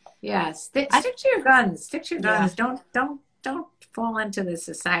 Yeah, stick to your guns. Stick to your guns. Yeah. Don't fall into the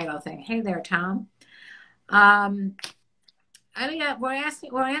societal thing. Hey there, Tom. We're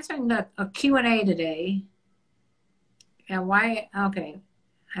answering a Q&A today. And why? Okay,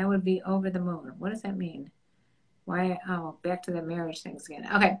 I would be over the moon. What does that mean? Why? Oh, back to the marriage things again.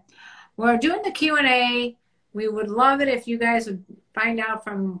 Okay, we're doing the Q&A. We would love it if you guys would find out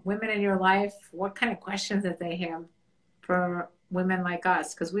from women in your life what kind of questions that they have for women like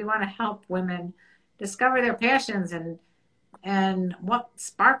us, because we want to help women discover their passions and what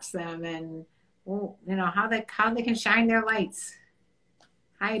sparks them, and you know how they can shine their lights.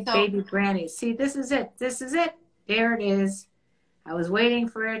 Hi, baby granny. See, this is it. This is it. There it is. I was waiting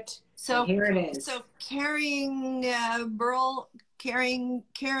for it. So here it is. So carrying Burl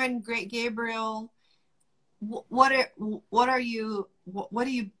Karen Great Gabriel, what are you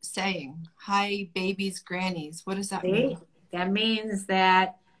saying? Hi, babies, grannies. What does that mean? That means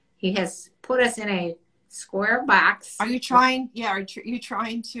that he has put us in a square box. Are you trying? Yeah, are you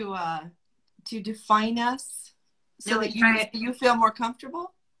trying to define us so that you feel more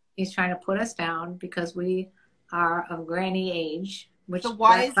comfortable? He's trying to put us down because we are of granny age. Which, so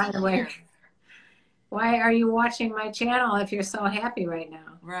why is by he the way, here? Why are you watching my channel if you're so happy right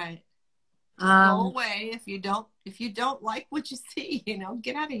now? Right. Go away if you don't like what you see.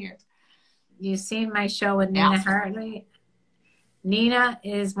 Get out of here. You've seen my show with Nina Hartley. Nina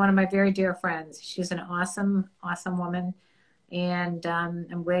is one of my very dear friends. She's an awesome, awesome woman, and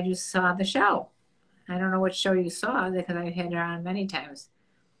I'm glad you saw the show. I don't know what show you saw because I've had her on many times.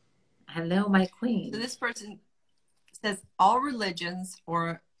 Hello, my queen. So this person says all religions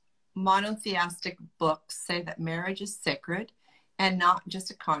or monotheistic books say that marriage is sacred and not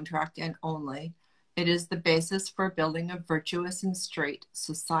just a contract, and only it is the basis for building a virtuous and straight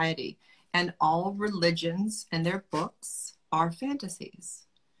society. And all religions and their books are fantasies.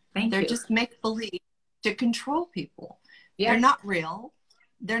 They're just make-believe to control people. They're not real.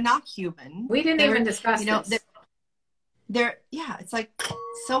 They're not human. We didn't even discuss this. It's like,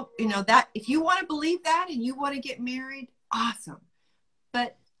 so, that if you want to believe that and you want to get married, awesome.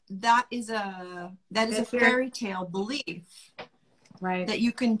 But that is a fairy tale belief, right? That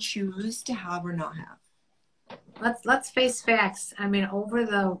you can choose to have or not have. Let's face facts. I mean, over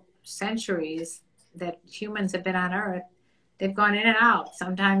the centuries that humans have been on Earth, they've gone in and out.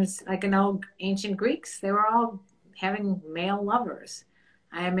 Sometimes, like in old ancient Greeks, they were all having male lovers.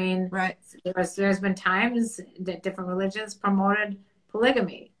 I mean, right. There's been times that different religions promoted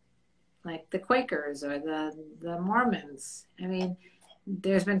polygamy, like the Quakers or the Mormons. I mean,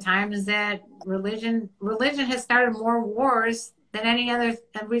 there's been times that religion has started more wars than any other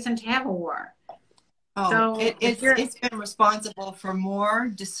reason to have a war. Oh, so it's been responsible for more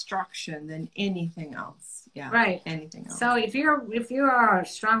destruction than anything else. Yeah, right. Anything else. So if you're a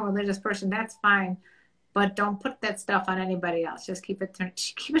strong religious person, that's fine, but don't put that stuff on anybody else. Just keep it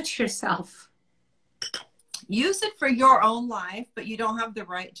to yourself. Use it for your own life, but you don't have the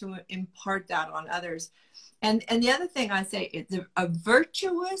right to impart that on others. And the other thing I say is a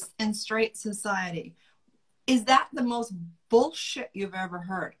virtuous and straight society. Is that the most bullshit you've ever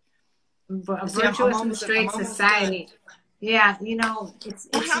heard? A virtuous and straight society. Yeah, it's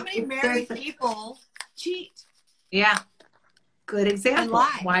how many married people cheat? Yeah, good example.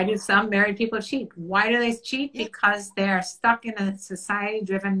 Why do some married people cheat? Why do they cheat? Yeah. Because they are stuck in a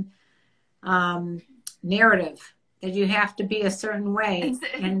society-driven narrative that you have to be a certain way,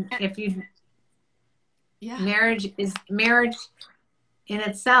 and if you, marriage in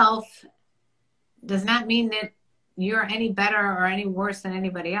itself does not mean that you're any better or any worse than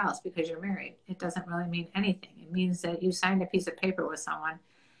anybody else because you're married. It doesn't really mean anything. It means that you signed a piece of paper with someone.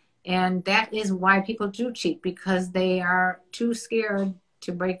 And that is why people do cheat, because they are too scared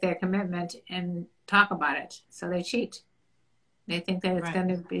to break their commitment and talk about it. So they cheat. They think that it's going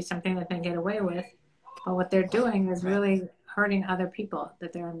to be something that they can get away with. But what they're doing is really hurting other people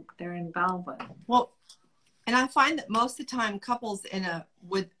that they're involved with. Well, and I find that most of the time couples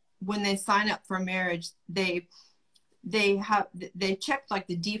when they sign up for marriage, they check like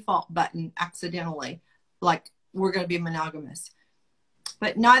the default button accidentally, like we're going to be monogamous,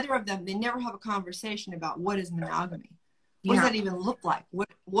 but neither of them, they never have a conversation about what is monogamy. What does that even look like?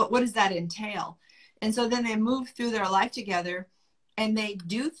 What does that entail? And so then they move through their life together and they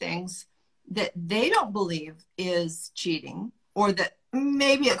do things that they don't believe is cheating, or that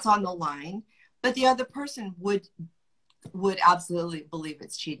maybe it's on the line, but the other person would absolutely believe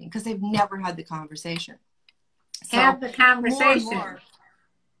it's cheating because they've never had the conversation. So have the conversation. More.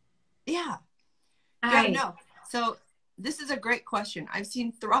 Yeah. No. So this is a great question. I've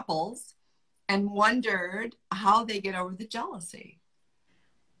seen thruples and wondered how they get over the jealousy.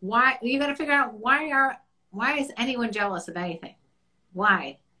 Why? You got to figure out why is anyone jealous of anything?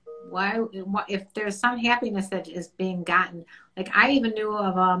 Why, if there's some happiness that is being gotten, like I even knew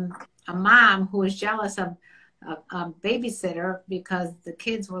of a mom who was jealous of a babysitter because the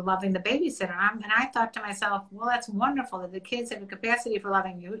kids were loving the babysitter. And I thought to myself, well, that's wonderful that the kids have a capacity for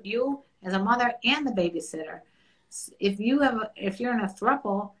loving you as a mother and the babysitter. If you're in a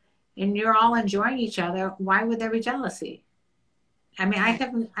throuple and you're all enjoying each other, why would there be jealousy? I mean, I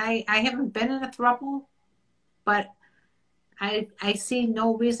haven't been in a throuple, but I see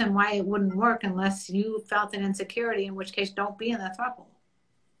no reason why it wouldn't work unless you felt an insecurity, in which case don't be in the throuple.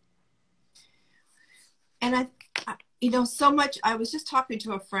 And so much. I was just talking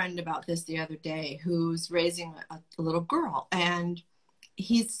to a friend about this the other day who's raising a little girl, and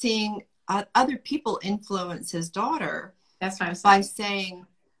he's seeing other people influence his daughter. That's what I'm saying. By saying,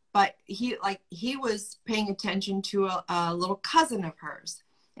 but he was paying attention to a little cousin of hers.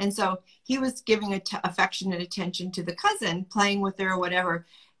 And so he was giving affectionate attention to the cousin, playing with her or whatever.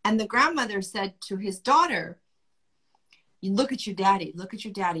 And the grandmother said to his daughter, "You look at your daddy. Look at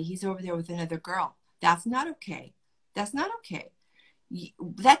your daddy. He's over there with another girl. That's not okay. That's not okay.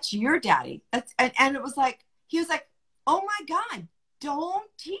 That's your daddy." And it was like, he was like, "Oh my God, don't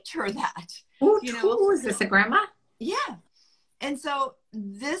teach her that." Who is this, a grandma? Yeah. And so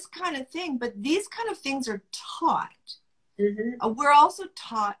this kind of thing, but these kind of things are taught. Mm-hmm. We're also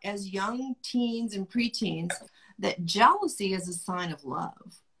taught as young teens and preteens that jealousy is a sign of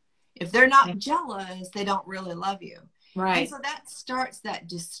love. If they're not jealous, they don't really love you. Right. And so that starts that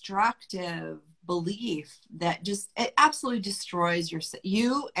destructive belief that it absolutely destroys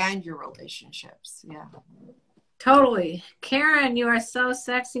you and your relationships. Yeah. Totally. Karen, you are so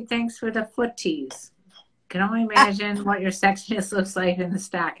sexy. Thanks for the footies. Can only imagine what your sexiness looks like in the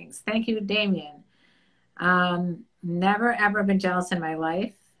stockings. Thank you, Damien. Never ever been jealous in my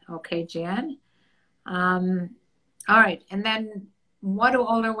life. Okay, Jan. All right. And then what do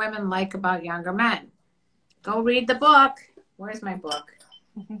older women like about younger men? Go read the book. Where's my book?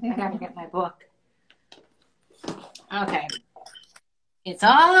 I gotta get my book. Okay. It's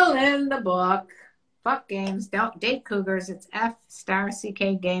all in the book. Fuck games. Don't date cougars. It's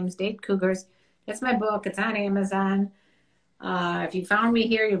F*CK games. Date cougars. That's my book. It's on Amazon. If you found me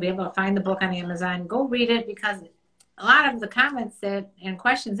here, you'll be able to find the book on Amazon. Go read it, because a lot of the comments and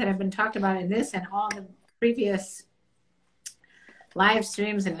questions that have been talked about in this and all the previous live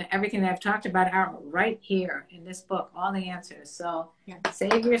streams and everything that I've talked about are right here in this book, all the answers. So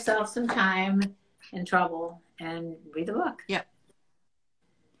save yourself some time and trouble and read the book. Yep.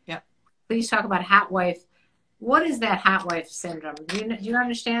 Yep. Please talk about hot wife. What is that hot wife syndrome? Do you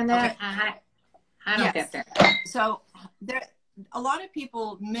understand that? Okay. I don't get that. So a lot of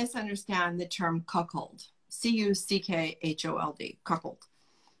people misunderstand the term cuckold. C-U-C-K-H-O-L-D, cuckold,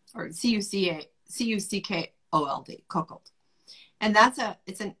 or C-U-C-K-O-L-D, cuckold. And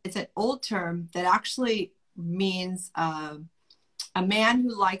it's an old term that actually means a man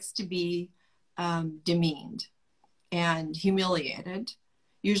who likes to be demeaned and humiliated,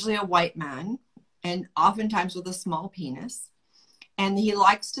 usually a white man, and oftentimes with a small penis. And he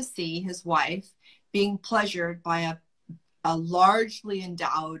likes to see his wife being pleasured by a largely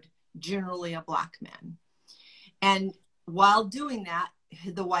endowed, generally a black man. And while doing that,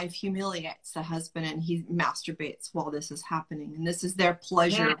 the wife humiliates the husband and he masturbates while this is happening. And this is their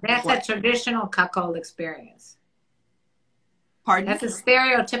pleasure. Yeah, that's a traditional cuckold experience. Pardon? That's a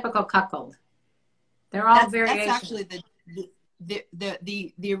stereotypical cuckold. They're all variations. That's actually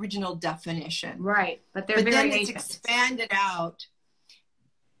the original definition. Right. But then it's expanded out.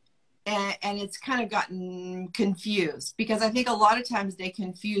 And it's kind of gotten confused, because I think a lot of times they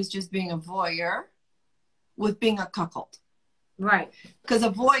confuse just being a voyeur with being a cuckold. Right. Because a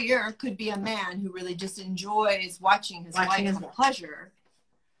voyeur could be a man who really just enjoys watching his wife have pleasure.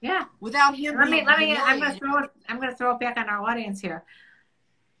 Yeah. Without him. I'm going to throw it back on our audience here.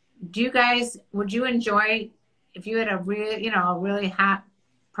 Would you enjoy, if you had a really hot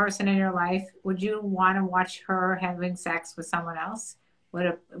person in your life, would you want to watch her having sex with someone else? Would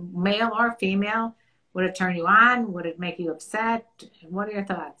a male or female? Would it turn you on? Would it make you upset? What are your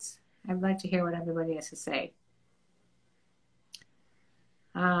thoughts? I'd like to hear what everybody has to say.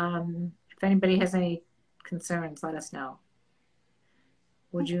 If anybody has any concerns, let us know.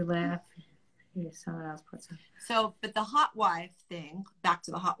 Would you laugh if someone else puts on? So, but the hot wife thing, back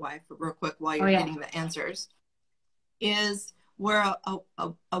to the hot wife real quick while you're getting the answers, is where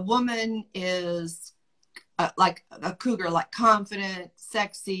a woman is like a cougar, like confident,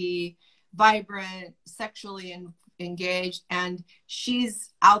 sexy, vibrant, sexually engaged, and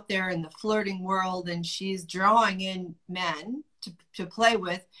she's out there in the flirting world and she's drawing in men to play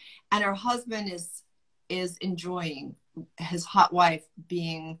with, and her husband is enjoying his hot wife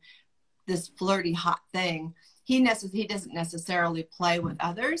being this flirty hot thing. He doesn't necessarily play with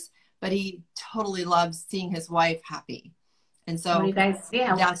others, but he totally loves seeing his wife happy. And so that's the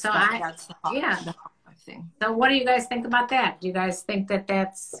hot thing. So what do you guys think about that? Do you guys think that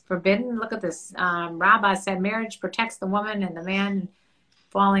that's forbidden? Look at this. Rabba said marriage protects the woman and the man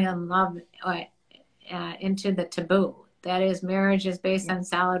falling in love into the taboo. That is, marriage is based on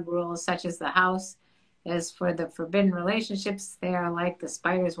solid rules such as the house. As for the forbidden relationships, they are like the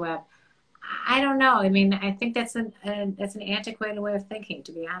spider's web. I don't know. I mean, I think that's that's an antiquated way of thinking,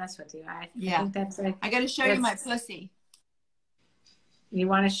 to be honest with you. I Yeah. think that's like, I got to show you my pussy. You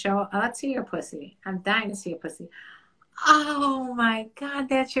want to show? Oh, let's see your pussy. I'm dying to see your pussy. Oh my God,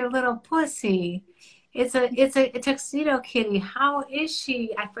 that's your little pussy. It's a tuxedo kitty. How is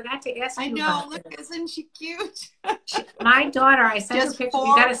she? I forgot to ask I you know. about Look, this. isn't she cute? My daughter, I sent her Just pictures.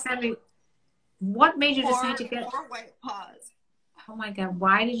 You got four, to send me. What made you decide to get? four white paws. Oh my God,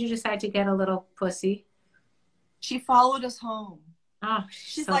 why did you decide to get a little pussy? She followed us home. Oh,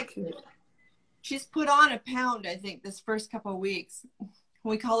 she's She's so like, cute. she's put on a pound, I think, this first couple of weeks.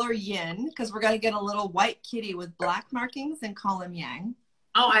 We call her Yin because we're going to get a little white kitty with black markings and call him Yang.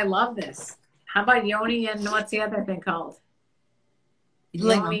 Oh, I love this. How about Yoni and what's the other thing called?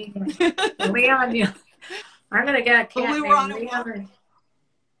 Liam. Yoni, Leon. I'm gonna get a cat But we were on named a walk. Leon.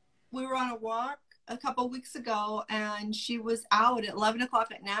 We were on a walk a couple of weeks ago, and she was out at 11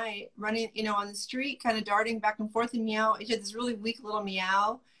 o'clock at night, running, you know, on the street, kind of darting back and forth and meow. She had this really weak little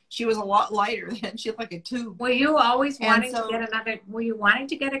meow. She was a lot lighter than she looked like a tube. Were you always And wanting so, to get another? Were you wanting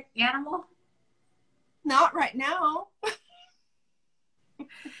to get an animal? not right now.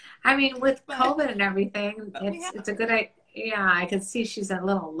 I mean, with But COVID and everything, we it's a good idea. Yeah, I could see she's a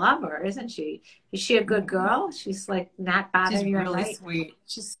little lover, isn't she? Is she a good girl? She's like not she's bothering you at really night. sweet.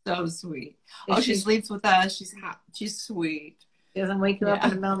 She's so sweet. Is Oh, she sleeps with us. She's sweet. She doesn't wake you up in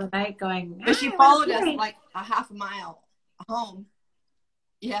Yeah. the middle of the night going, But she "Ah, followed us okay." like a half a mile home.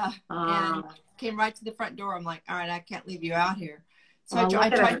 Yeah. And came right to the front door. I'm like, all right, I can't leave you out here. So Well, I look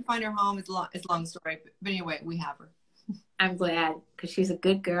at tried her. to find her home. It's a long story. But anyway, we have her. I'm glad because she's a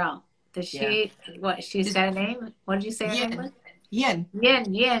good girl. Does she? What? She's got a name. What did you say her name was? Yin.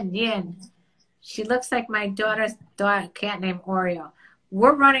 Yin, Yin, Yin. She looks like my daughter's cat named Oreo.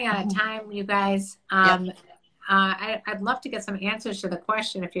 We're running out of time, you guys. I'd love to get some answers to the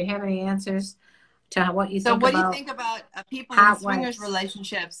question. If you have any answers to what you So think what do you about think about people in hot swingers wives.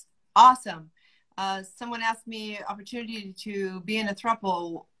 relationships? Awesome. Someone asked me opportunity to be in a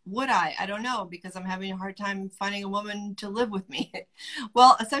throuple. Would I? I don't know because I'm having a hard time finding a woman to live with me.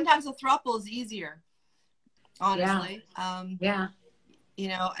 Well, sometimes a throuple is easier, honestly. Yeah. You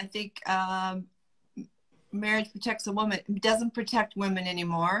know, I think marriage protects a woman. It doesn't protect women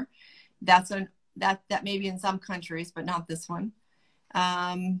anymore. That may be in some countries, but not this one.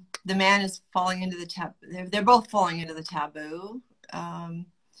 The man is falling into the taboo. They're both falling into the taboo.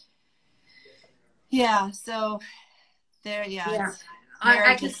 Yeah. So there. Yeah. Yeah. I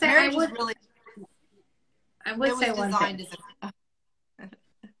Marriage could is say marriage is really. I would It say was one designed thing. as a.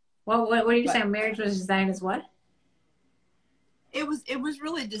 What are you But saying? Marriage was designed as what? it was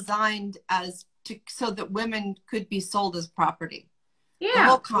really designed as so that women could be sold as property. The Yeah.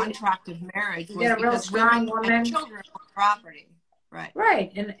 whole contract of marriage You was get a real because strong women and woman. children were property. Right.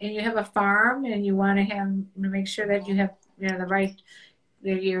 Right. And you have a farm and you want to make sure that you have, the right,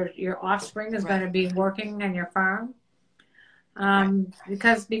 your offspring is going to be working on your farm.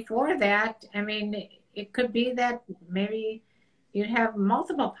 Because before that, I mean, it could be that maybe you'd have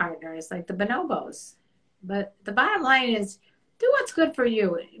multiple partners like the bonobos. But the bottom line is do what's good for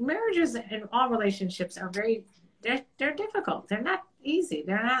you. Marriages and all relationships are they're difficult. They're not easy.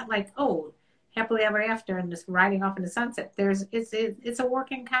 They're not like, oh, happily ever after and just riding off in the sunset. It's a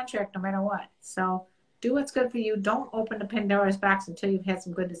working contract no matter what. So do what's good for you. Don't open the Pandora's box until you've had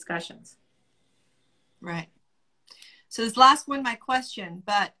some good discussions. Right. So this last one, my question,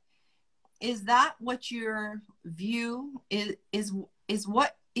 but is that what your view is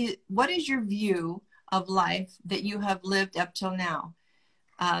what is your view of life that you have lived up till now?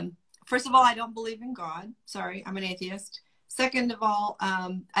 First of all, I don't believe in God. Sorry, I'm an atheist. Second of all,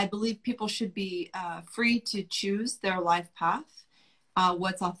 I believe people should be free to choose their life path,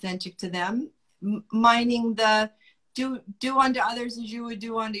 what's authentic to them, minding the do unto others as you would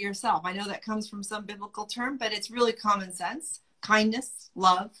do unto yourself. I know that comes from some biblical term, but it's really common sense, kindness,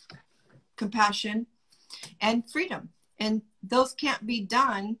 love, compassion, and freedom. And those can't be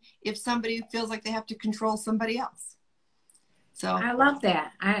done if somebody feels like they have to control somebody else. So I love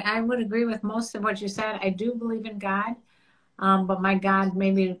that. I would agree with most of what you said. I do believe in God, but my God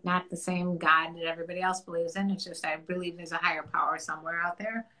maybe not the same God that everybody else believes in. It's just I believe there's a higher power somewhere out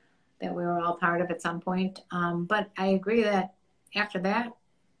there that we were all part of at some point. But I agree that after that,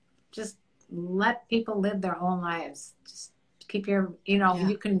 just let people live their own lives. Just keep your,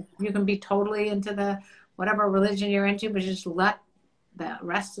 you can be totally into the whatever religion you're into, but just let the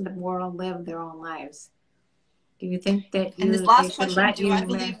rest of the world live their own lives. Do you think that and this last question, I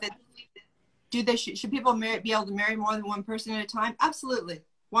believe that should people be able to marry more than one person at a time? Absolutely.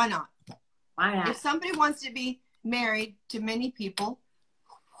 Why not? Why not? If somebody wants to be married to many people,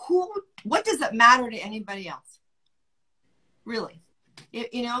 what does it matter to anybody else? Really?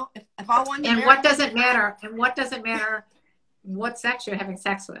 You know, if I want to and what does it matter? And what does it matter what sex you're having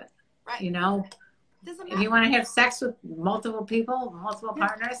sex with? Right. You know, if you want to have sex with multiple people, multiple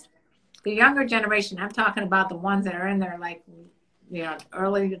partners, the younger generation, I'm talking about the ones that are in their, like, you know,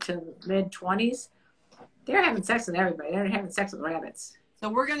 early to mid 20s, they're having sex with everybody. They're having sex with rabbits. So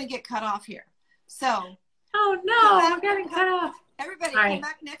we're going to get cut off here. So. Oh, no, we're getting cut off. Everybody, come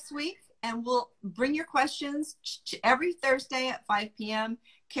back next week, and we'll bring your questions every Thursday at 5 p.m.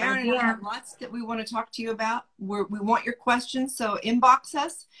 Karen and I have lots that we want to talk to you about. We want your questions, so inbox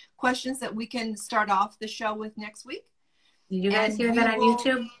us questions that we can start off the show with next week. Did you guys hear that on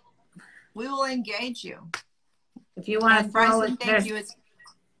YouTube? We will engage you. If you want to throw it, thank you. It's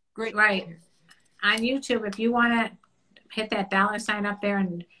great. Right. On YouTube, if you want to hit that $sign up there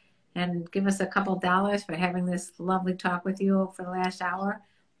and give us a couple dollars for having this lovely talk with you for the last hour,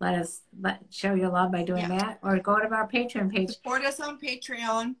 let us show your love by doing that, or go to our Patreon page. Support us on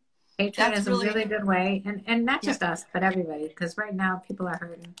Patreon. Patreon is a really good way, and not just us, but everybody, because right now people are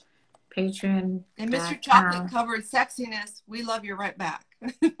hurting. Patreon. And Mr. Chocolate Covered Sexiness, we love you right back.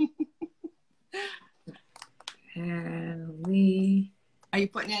 And are you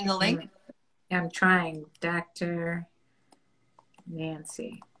putting in the link? I'm trying, Dr.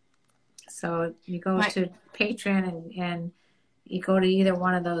 Nancy. So you go to Patreon and you go to either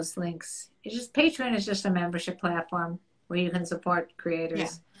one of those links. It's just, Patreon is just a membership platform where you can support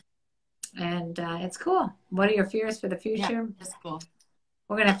creators. Yeah. And it's cool. What are your fears for the future? Yeah, that's cool.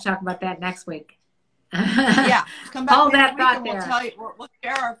 We're going to have to talk about that next week. Yeah. Come back Hold next that thought week and there. we'll tell you, we'll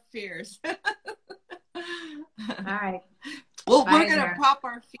share our fears. All right. Well, we're going to prop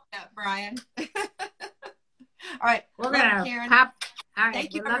our feet up, Brian. All right. We're going to pop. All right.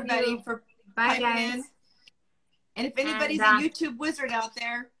 Thank you, everybody, for piping in. And if anybody's a YouTube wizard out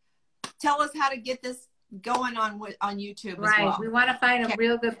there, tell us how to get this going on YouTube as well. We want to find a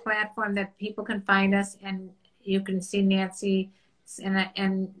real good platform that people can find us, and you can see Nancy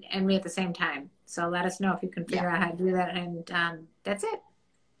and me at the same time. So let us know if you can figure out how to do that. And that's it.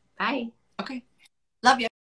 Bye. Okay. Love you.